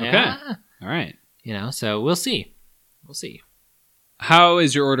all. Okay. Yeah. All right. You know, so we'll see. We'll see. How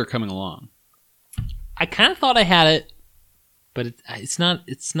is your order coming along? I kind of thought I had it, but it's not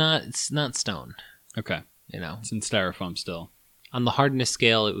stone. Okay. You know, it's in styrofoam still. On the hardness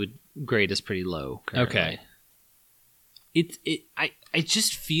scale, it would grade as pretty low. Currently. Okay. I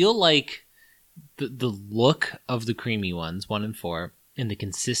just feel like the look of the creamy ones, 1 and 4, and the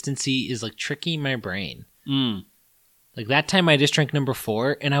consistency is like tricking my brain. Mm. Like that time I just drank number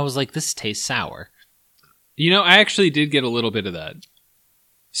 4 and I was like, this tastes sour. I actually did get a little bit of that.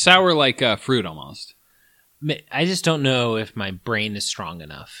 Sour like fruit almost. I just don't know if my brain is strong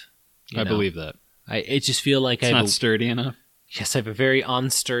enough. I believe that. I just feel like it's not sturdy enough. Yes, I have a very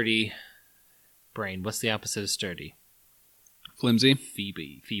unsturdy brain. What's the opposite of sturdy? Flimsy?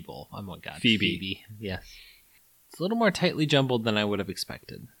 Feeble. Oh my god. Phoebe. Yeah. It's a little more tightly jumbled than I would have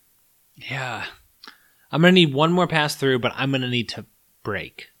expected. Yeah. I'm going to need one more pass through, but I'm going to need to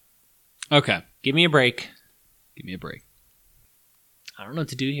break. Okay. Give me a break. Give me a break. I don't know what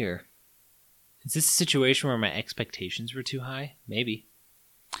to do here. Is this a situation where my expectations were too high? Maybe.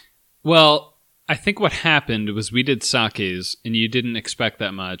 Well, I think what happened was we did sakes, and you didn't expect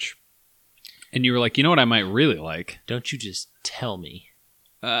that much. And you were like, you know what I might really like? Don't you just tell me.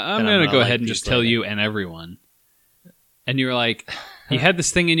 I'm going to go ahead and just tell you and everyone. And you were like, you had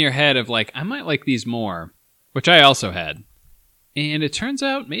this thing in your head of like, I might like these more, which I also had. And it turns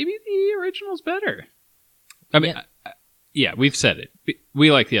out maybe the original's better. I mean, yeah, we've said it.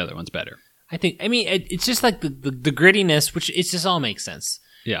 We like the other ones better. It's just like the grittiness, which it just all makes sense.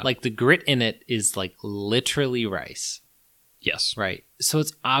 Yeah. Like the grit in it is like literally rice. Yes. Right. So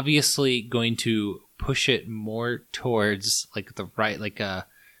it's obviously going to push it more towards like the right, like a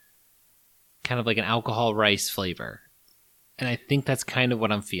kind of like an alcohol rice flavor. And I think that's kind of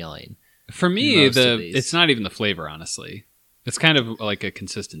what I'm feeling. For me, it's not even the flavor, honestly. It's kind of like a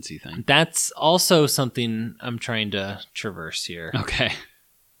consistency thing. That's also something I'm trying to traverse here. Okay.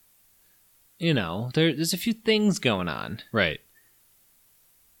 There's a few things going on. Right.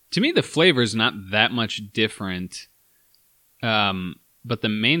 To me, the flavor's not that much different. But the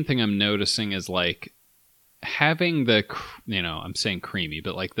main thing I'm noticing is like having I'm saying creamy,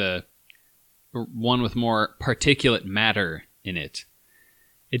 but like the one with more particulate matter in it.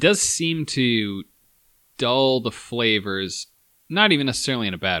 It does seem to dull the flavors, not even necessarily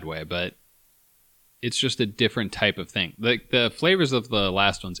in a bad way, but it's just a different type of thing. The flavors of the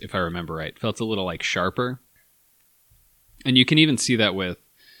last ones, if I remember right, felt a little like sharper. And you can even see that with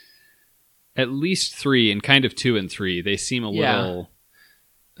at least 3 and kind of 2 and 3. They seem a little,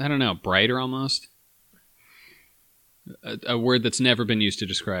 I don't know, brighter almost. A word that's never been used to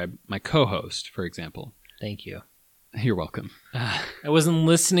describe my co-host, for example. Thank you. You're welcome. I wasn't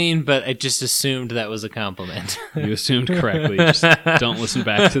listening, but I just assumed that was a compliment. You assumed correctly. Just don't listen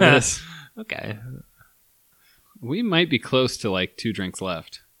back to this. Okay. We might be close to like 2 drinks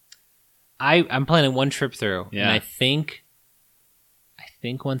left. I'm planning one trip through. Yeah. And I think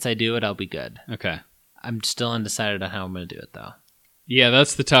once I do it, I'll be good. Okay. I'm still undecided on how I'm going to do it, though. Yeah,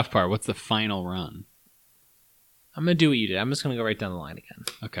 that's the tough part. What's the final run? I'm going to do what you did. I'm just going to go right down the line again.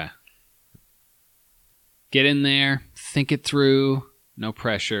 Okay. Get in there. Think it through. No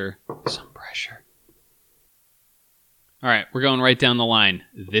pressure. Some pressure. All right. We're going right down the line.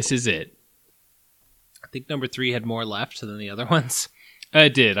 This is it. I think number 3 had more left than the other ones.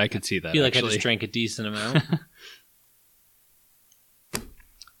 It did. I could see that. I feel like actually. I just drank a decent amount.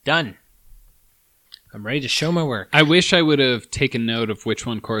 Done. I'm ready to show my work. I wish I would have taken note of which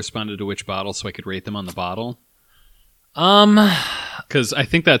one corresponded to which bottle so I could rate them on the bottle. Because I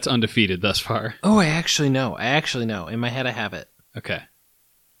think that's undefeated thus far. Oh, I actually know. In my head, I have it. Okay.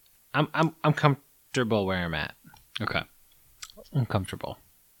 I'm comfortable where I'm at. Okay. I'm comfortable.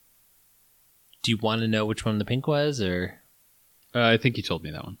 Do you want to know which one the pink was, or? I think you told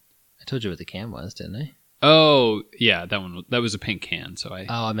me that one. I told you what the can was, didn't I? Oh, yeah, that one. That was a pink can. Oh,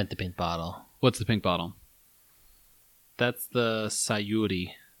 I meant the pink bottle. What's the pink bottle? That's the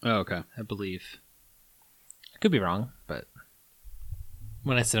Sayuri. Oh, okay. I believe. I could be wrong, but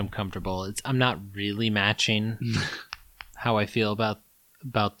when I said I'm comfortable, I'm not really matching how I feel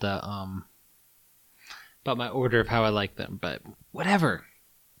about the about my order of how I like them, but whatever.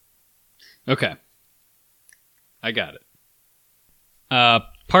 Okay. I got it.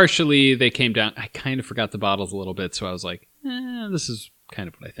 Partially, they came down. I kind of forgot the bottles a little bit, so I was like, this is kind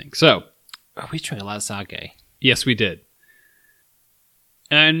of what I think. So, we drank a lot of sake. Yes, we did.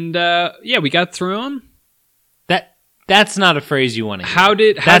 And, we got through them. That's not a phrase you want to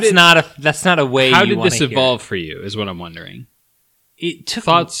hear. That's not a way how you did want this to hear evolve for you, is what I'm wondering. It took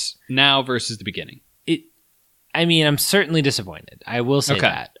Thoughts now versus the beginning. I'm certainly disappointed. I will say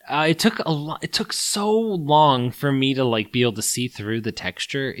that. It took so long for me to like be able to see through the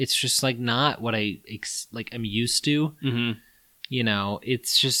texture. It's just like not what I'm used to. Mm-hmm.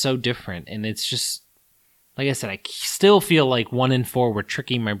 It's just so different, and it's just like I said. I still feel like 1 and 4 were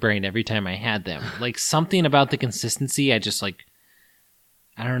tricking my brain every time I had them. Like something about the consistency, I just like.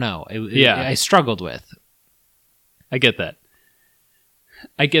 I don't know. I struggled with. I get that.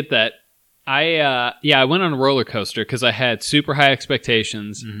 I went on a roller coaster because I had super high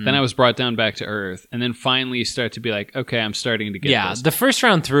expectations. Mhm. Then I was brought down back to earth, and then finally you start to be like, okay, I'm starting to get this. The first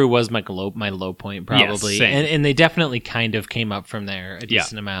round through was my low point probably, Yes, same. and they definitely kind of came up from there a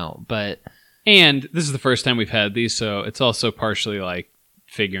decent amount. But And this is the first time we've had these, so it's also partially like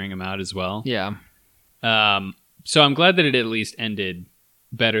figuring them out as well. yeah, So I'm glad that it at least ended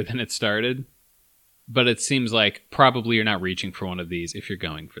better than it started. But it seems like probably you're not reaching for one of these if you're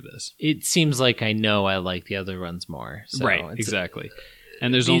going for this. it seems like I know I like the other ones more. So Right, it's- exactly.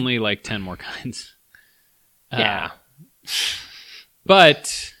 And there's only like 10 more kinds. Yeah,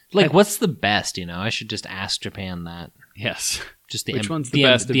 But, like what's the best? I should just ask Japan that. yes. Just the Which one's the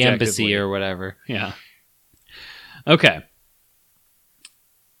best the embassy objectively? or whatever. Yeah. Okay.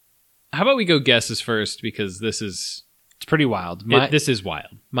 How about we go guesses first because this is It's pretty wild. this is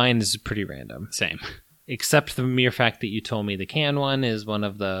wild. Mine is pretty random, Same. except the mere fact that you told me the can one is one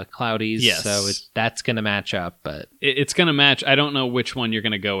of the cloudies. Yes. So that's going to match up. But It's going to match. I don't know which one you're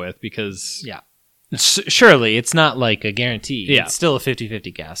going to go with because yeah, surely it's not like a guarantee. Yeah. It's still a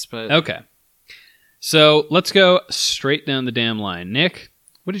 50-50 guess. But Okay. So let's go straight down the damn line. Nick,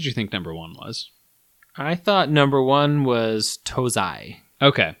 what did you think number one was? I thought number one was Tozai.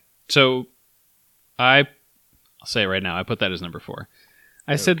 Okay. So I'll say it right now. I put that as number 4.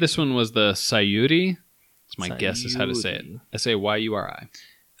 I said this one was the Sayuri. It's my guess is how to say it. Sayuri. I say Y-U-R-I.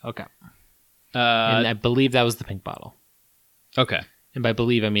 Okay. And I believe that was the pink bottle. Okay. And by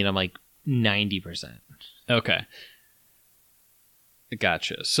believe, I mean I'm like 90%. Okay.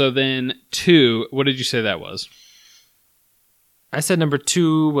 Gotcha. So then 2, what did you say that was? I said number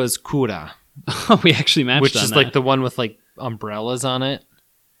 2 was Kura, Oh, we actually matched which on is that. like the one with like umbrellas on it.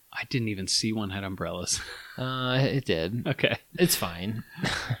 I didn't even see one had umbrellas. It did. Okay. It's fine.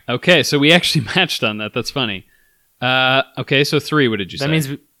 Okay, so we actually matched on that. That's funny. Okay, so 3, what did you say? That means,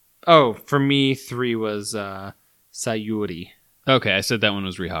 for me, 3 was Sayuri. Okay, I said that one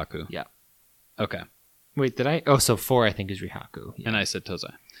was Rihaku. Yeah. Okay. Wait, did I? Oh, so 4 I think is Rihaku. Yeah. And I said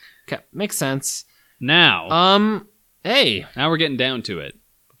Tozai. Okay, makes sense. Now, Hey, now we're getting down to it.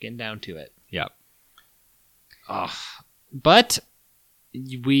 getting down to it. Yep. But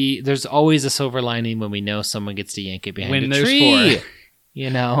there's always a silver lining when we know someone gets to yank it behind When a there's tree.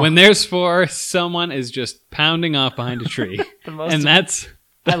 4. When there's 4, someone is just pounding off behind a tree. The most And that's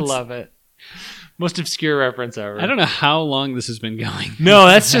I love it. Most obscure reference ever. I don't know how long this has been going. No,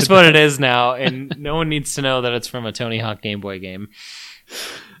 that's just what it is now, and no one needs to know that it's from a Tony Hawk Game Boy game.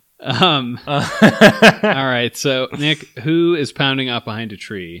 All right, so Nick, who is pounding off behind a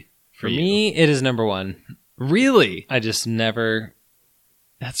tree For you? me, it is number 1. Really? I just never.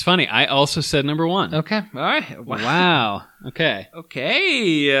 That's funny. I also said number 1. Okay, all right. Wow. Okay.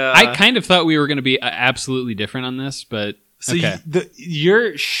 Okay. I kind of thought we were going to be absolutely different on this, but so okay.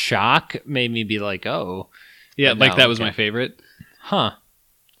 your shock made me be like, oh, Yeah, like No, that was okay. my favorite. huh.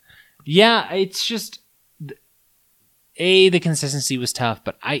 Yeah, it's just the consistency was tough,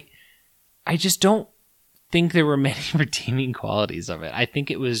 but I just don't think there were many redeeming qualities of it. I think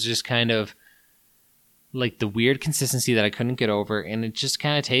it was just kind of like the weird consistency that I couldn't get over, and it just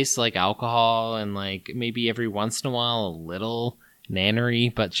kind of tastes like alcohol and like maybe every once in a while a little nannery,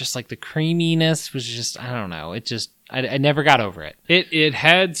 but just like the creaminess was just, I don't know. It just, I never got over it. It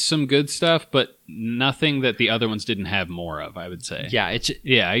had some good stuff, but nothing that the other ones didn't have more of, I would say. Yeah, I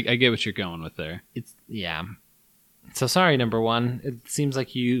get what you're going with there. yeah. So sorry, number 1. It seems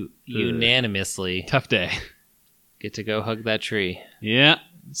like you unanimously Tough day. get to go hug that tree Yeah.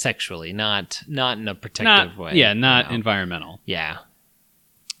 sexually, not in a protective way. Yeah, not you know? environmental. Yeah.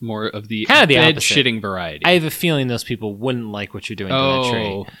 More of the Kind of the bed opposite. shitting variety. I have a feeling those people wouldn't like what you're doing to that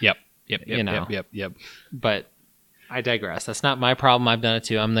tree. Yep. You know. Yep. But I digress. That's not my problem. I've done it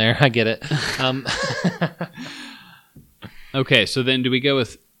too. I'm there. I get it. Okay, so then do we go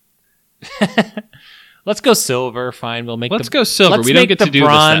with... Let's go silver. Fine. We'll make. Let's go silver. Let's We don't make get the to do this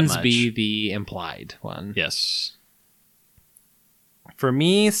that bronze much. be the implied one. Yes. For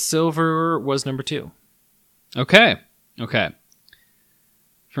me, silver was number 2. Okay.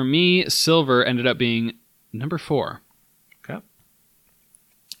 For me, silver ended up being number 4. Okay.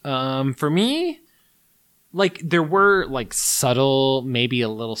 For me, like there were like subtle, maybe a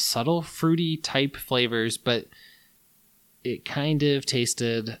little subtle fruity type flavors, but it kind of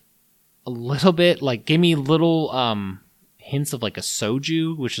tasted a little bit like, gave me little hints of like a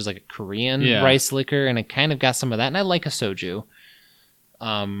soju, which is like a Korean rice liquor, and it kind of got some of that. And I like a soju.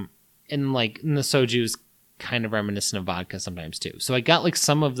 And the soju is kind of reminiscent of vodka sometimes too. So I got like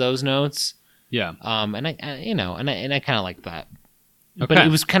some of those notes. Yeah. And I kind of like that. Okay. But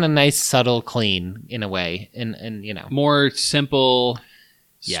it was kind of nice, subtle, clean in a way, and More simple.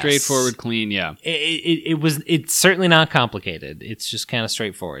 Yes. Straightforward, clean, yeah. It's certainly not complicated. It's just kind of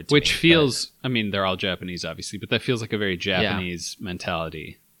straightforward to Which me, feels, I mean, they're all Japanese, obviously, but that feels like a very Japanese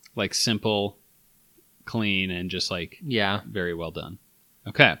mentality. Like simple, clean, and just like very well done.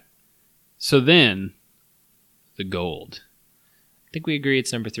 Okay. So then, the gold. I think we agree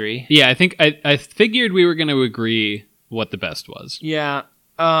it's number 3. Yeah, I think I figured we were going to agree what the best was. Yeah.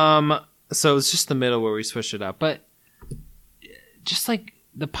 So it's just the middle where we switched it up, but just like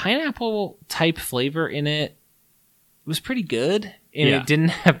the pineapple type flavor in it was pretty good, and it didn't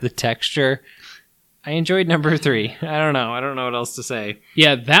have the texture. I enjoyed number 3. I don't know what else to say.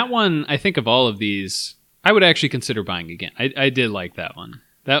 Yeah, that one, I think of all of these, I would actually consider buying again. I did like that one.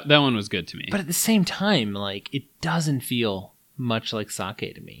 That one was good to me. But at the same time, like, it doesn't feel much like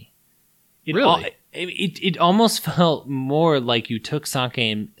sake to me. Really? It almost felt more like you took sake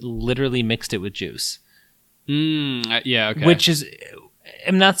and literally mixed it with juice. Yeah, okay. Which is,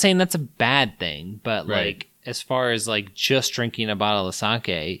 I'm not saying that's a bad thing, but like, as far as like just drinking a bottle of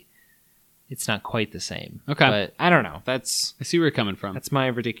sake, it's not quite the same. Okay. But I don't know. I see where you're coming from. That's my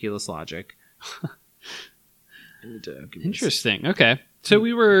ridiculous logic. Interesting. Okay. So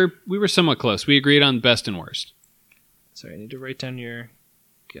we were somewhat close. We agreed on best and worst. Sorry, I need to write down your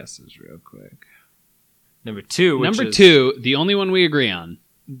guesses real quick. Number 2. Number 2, the only one we agree on.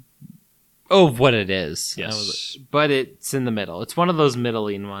 Oh, what it is. Yes. But it's in the middle. It's one of those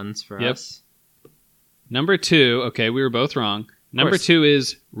middling ones for us. Number 2, okay, we were both wrong. Number 2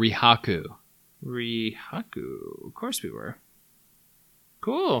 is Rihaku. Rihaku. Of course we were.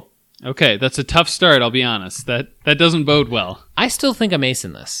 Cool. Okay, that's a tough start, I'll be honest. That doesn't bode well. I still think I'm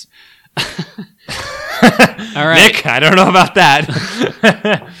acing this. All right. Nick, I don't know about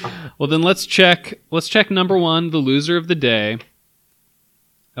that. Well, then let's check number 1, the loser of the day.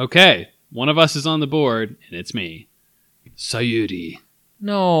 Okay, one of us is on the board, and it's me. Sayuri.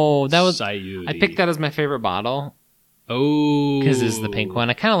 No, that was... Sayuri. I picked that as my favorite bottle. Oh. Because it's the pink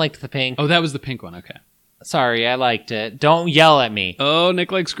one. I kind of liked the pink. Oh, that was the pink one, okay. Sorry, I liked it. Don't yell at me. Oh,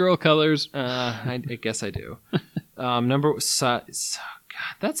 Nick likes girl colors. I guess I do. God,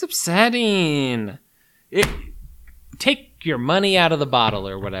 that's upsetting. Take your money out of the bottle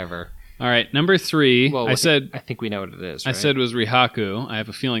or whatever. All right, number 3. Well, I think we know what it is. Right? I said was Rihaku. I have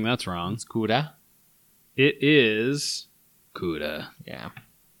a feeling that's wrong. It's Kura. It is Kura. Yeah.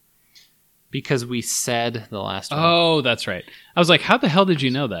 Because we said the last one. Oh, that's right. I was like, how the hell did you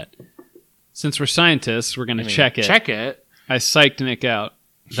know that? Since we're scientists, we're going to check it. Check it. I psyched Nick out.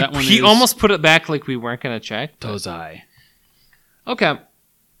 That one he is almost put it back like we weren't going to check. Tozai. Okay.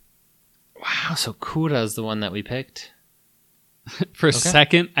 Wow, so Kura is the one that we picked? For a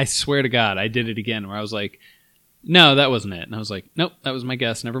second, I swear to God, I did it again where I was like, no, that wasn't it. And I was like, nope, that was my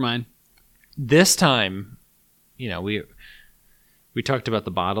guess. Never mind. This time, we talked about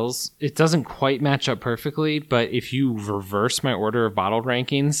the bottles. It doesn't quite match up perfectly, but if you reverse my order of bottle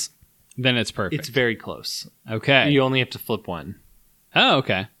rankings, then it's perfect. It's very close. Okay. You only have to flip one. Oh,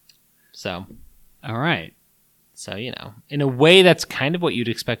 okay. So. All right. So, in a way, that's kind of what you'd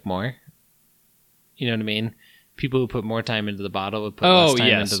expect more. You know what I mean? People who put more time into the bottle would put less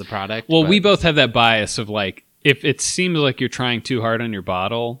time into the product. Well, we both have that bias of like, if it seems like you're trying too hard on your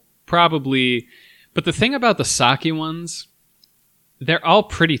bottle, probably. But the thing about the sake ones, they're all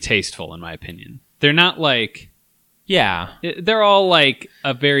pretty tasteful, in my opinion. They're not like... Yeah. They're all like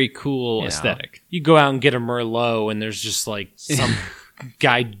a very cool aesthetic. You go out and get a Merlot and there's just like some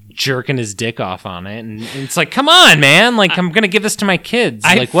guy jerking his dick off on it. And it's like, come on, man. Like, I'm going to give this to my kids.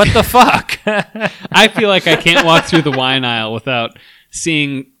 Like, what the fuck? I feel like I can't walk through the wine aisle without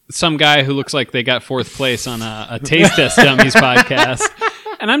seeing some guy who looks like they got 4th place on a Taste Test Dummies podcast.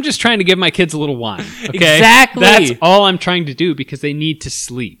 And I'm just trying to give my kids a little wine. Okay? Exactly. That's all I'm trying to do because they need to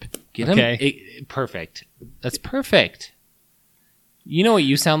sleep. Get them? Perfect. That's perfect. You know what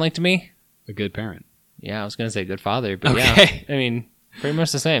you sound like to me? A good parent. Yeah, I was going to say good father, but yeah. I mean, pretty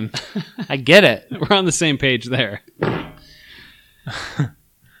much the same. I get it. We're on the same page there.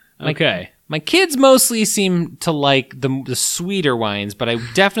 Okay. My kids mostly seem to like the sweeter wines, but I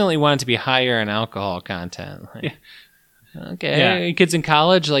definitely want it to be higher in alcohol content. Like, okay. Yeah. Kids in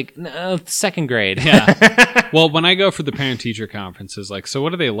college, like, no, 2nd grade. Yeah. Well, when I go for the parent-teacher conferences, like, so what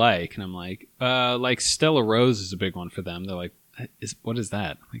do they like? And I'm like Stella Rose is a big one for them. They're like, what is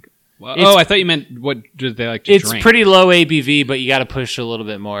that? Like, well, I thought you meant what do they like to drink? It's pretty low ABV, but you got to push a little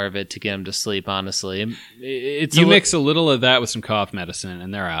bit more of it to get them to sleep, honestly. You mix a little of that with some cough medicine,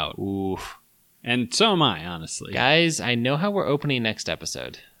 and they're out. Ooh. And so am I, honestly. Guys, I know how we're opening next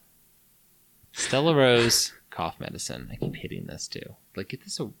episode. Stella Rose... cough medicine. I keep hitting this too. Like, get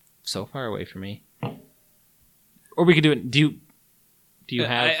this so far away from me. Or we could do it. Do you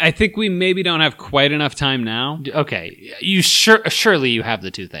have? I think we maybe don't have quite enough time now. Okay, you surely you have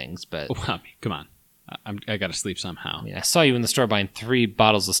the two things, but Well, I mean, come on. I got to sleep somehow. I mean, I saw you in the store buying 3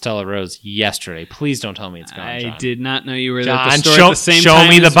 bottles of Stella Rose yesterday. Please don't tell me it's gone, John. I did not know you were John, at the store at the same time. Show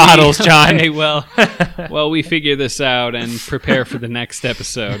me the as bottles, John. Okay, well, we figure this out and prepare for the next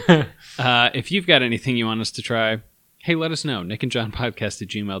episode. If you've got anything you want us to try, hey, let us know.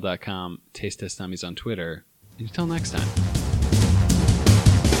 nickandjohnpodcast@gmail.com. Taste Test Dummies on Twitter. Until next time.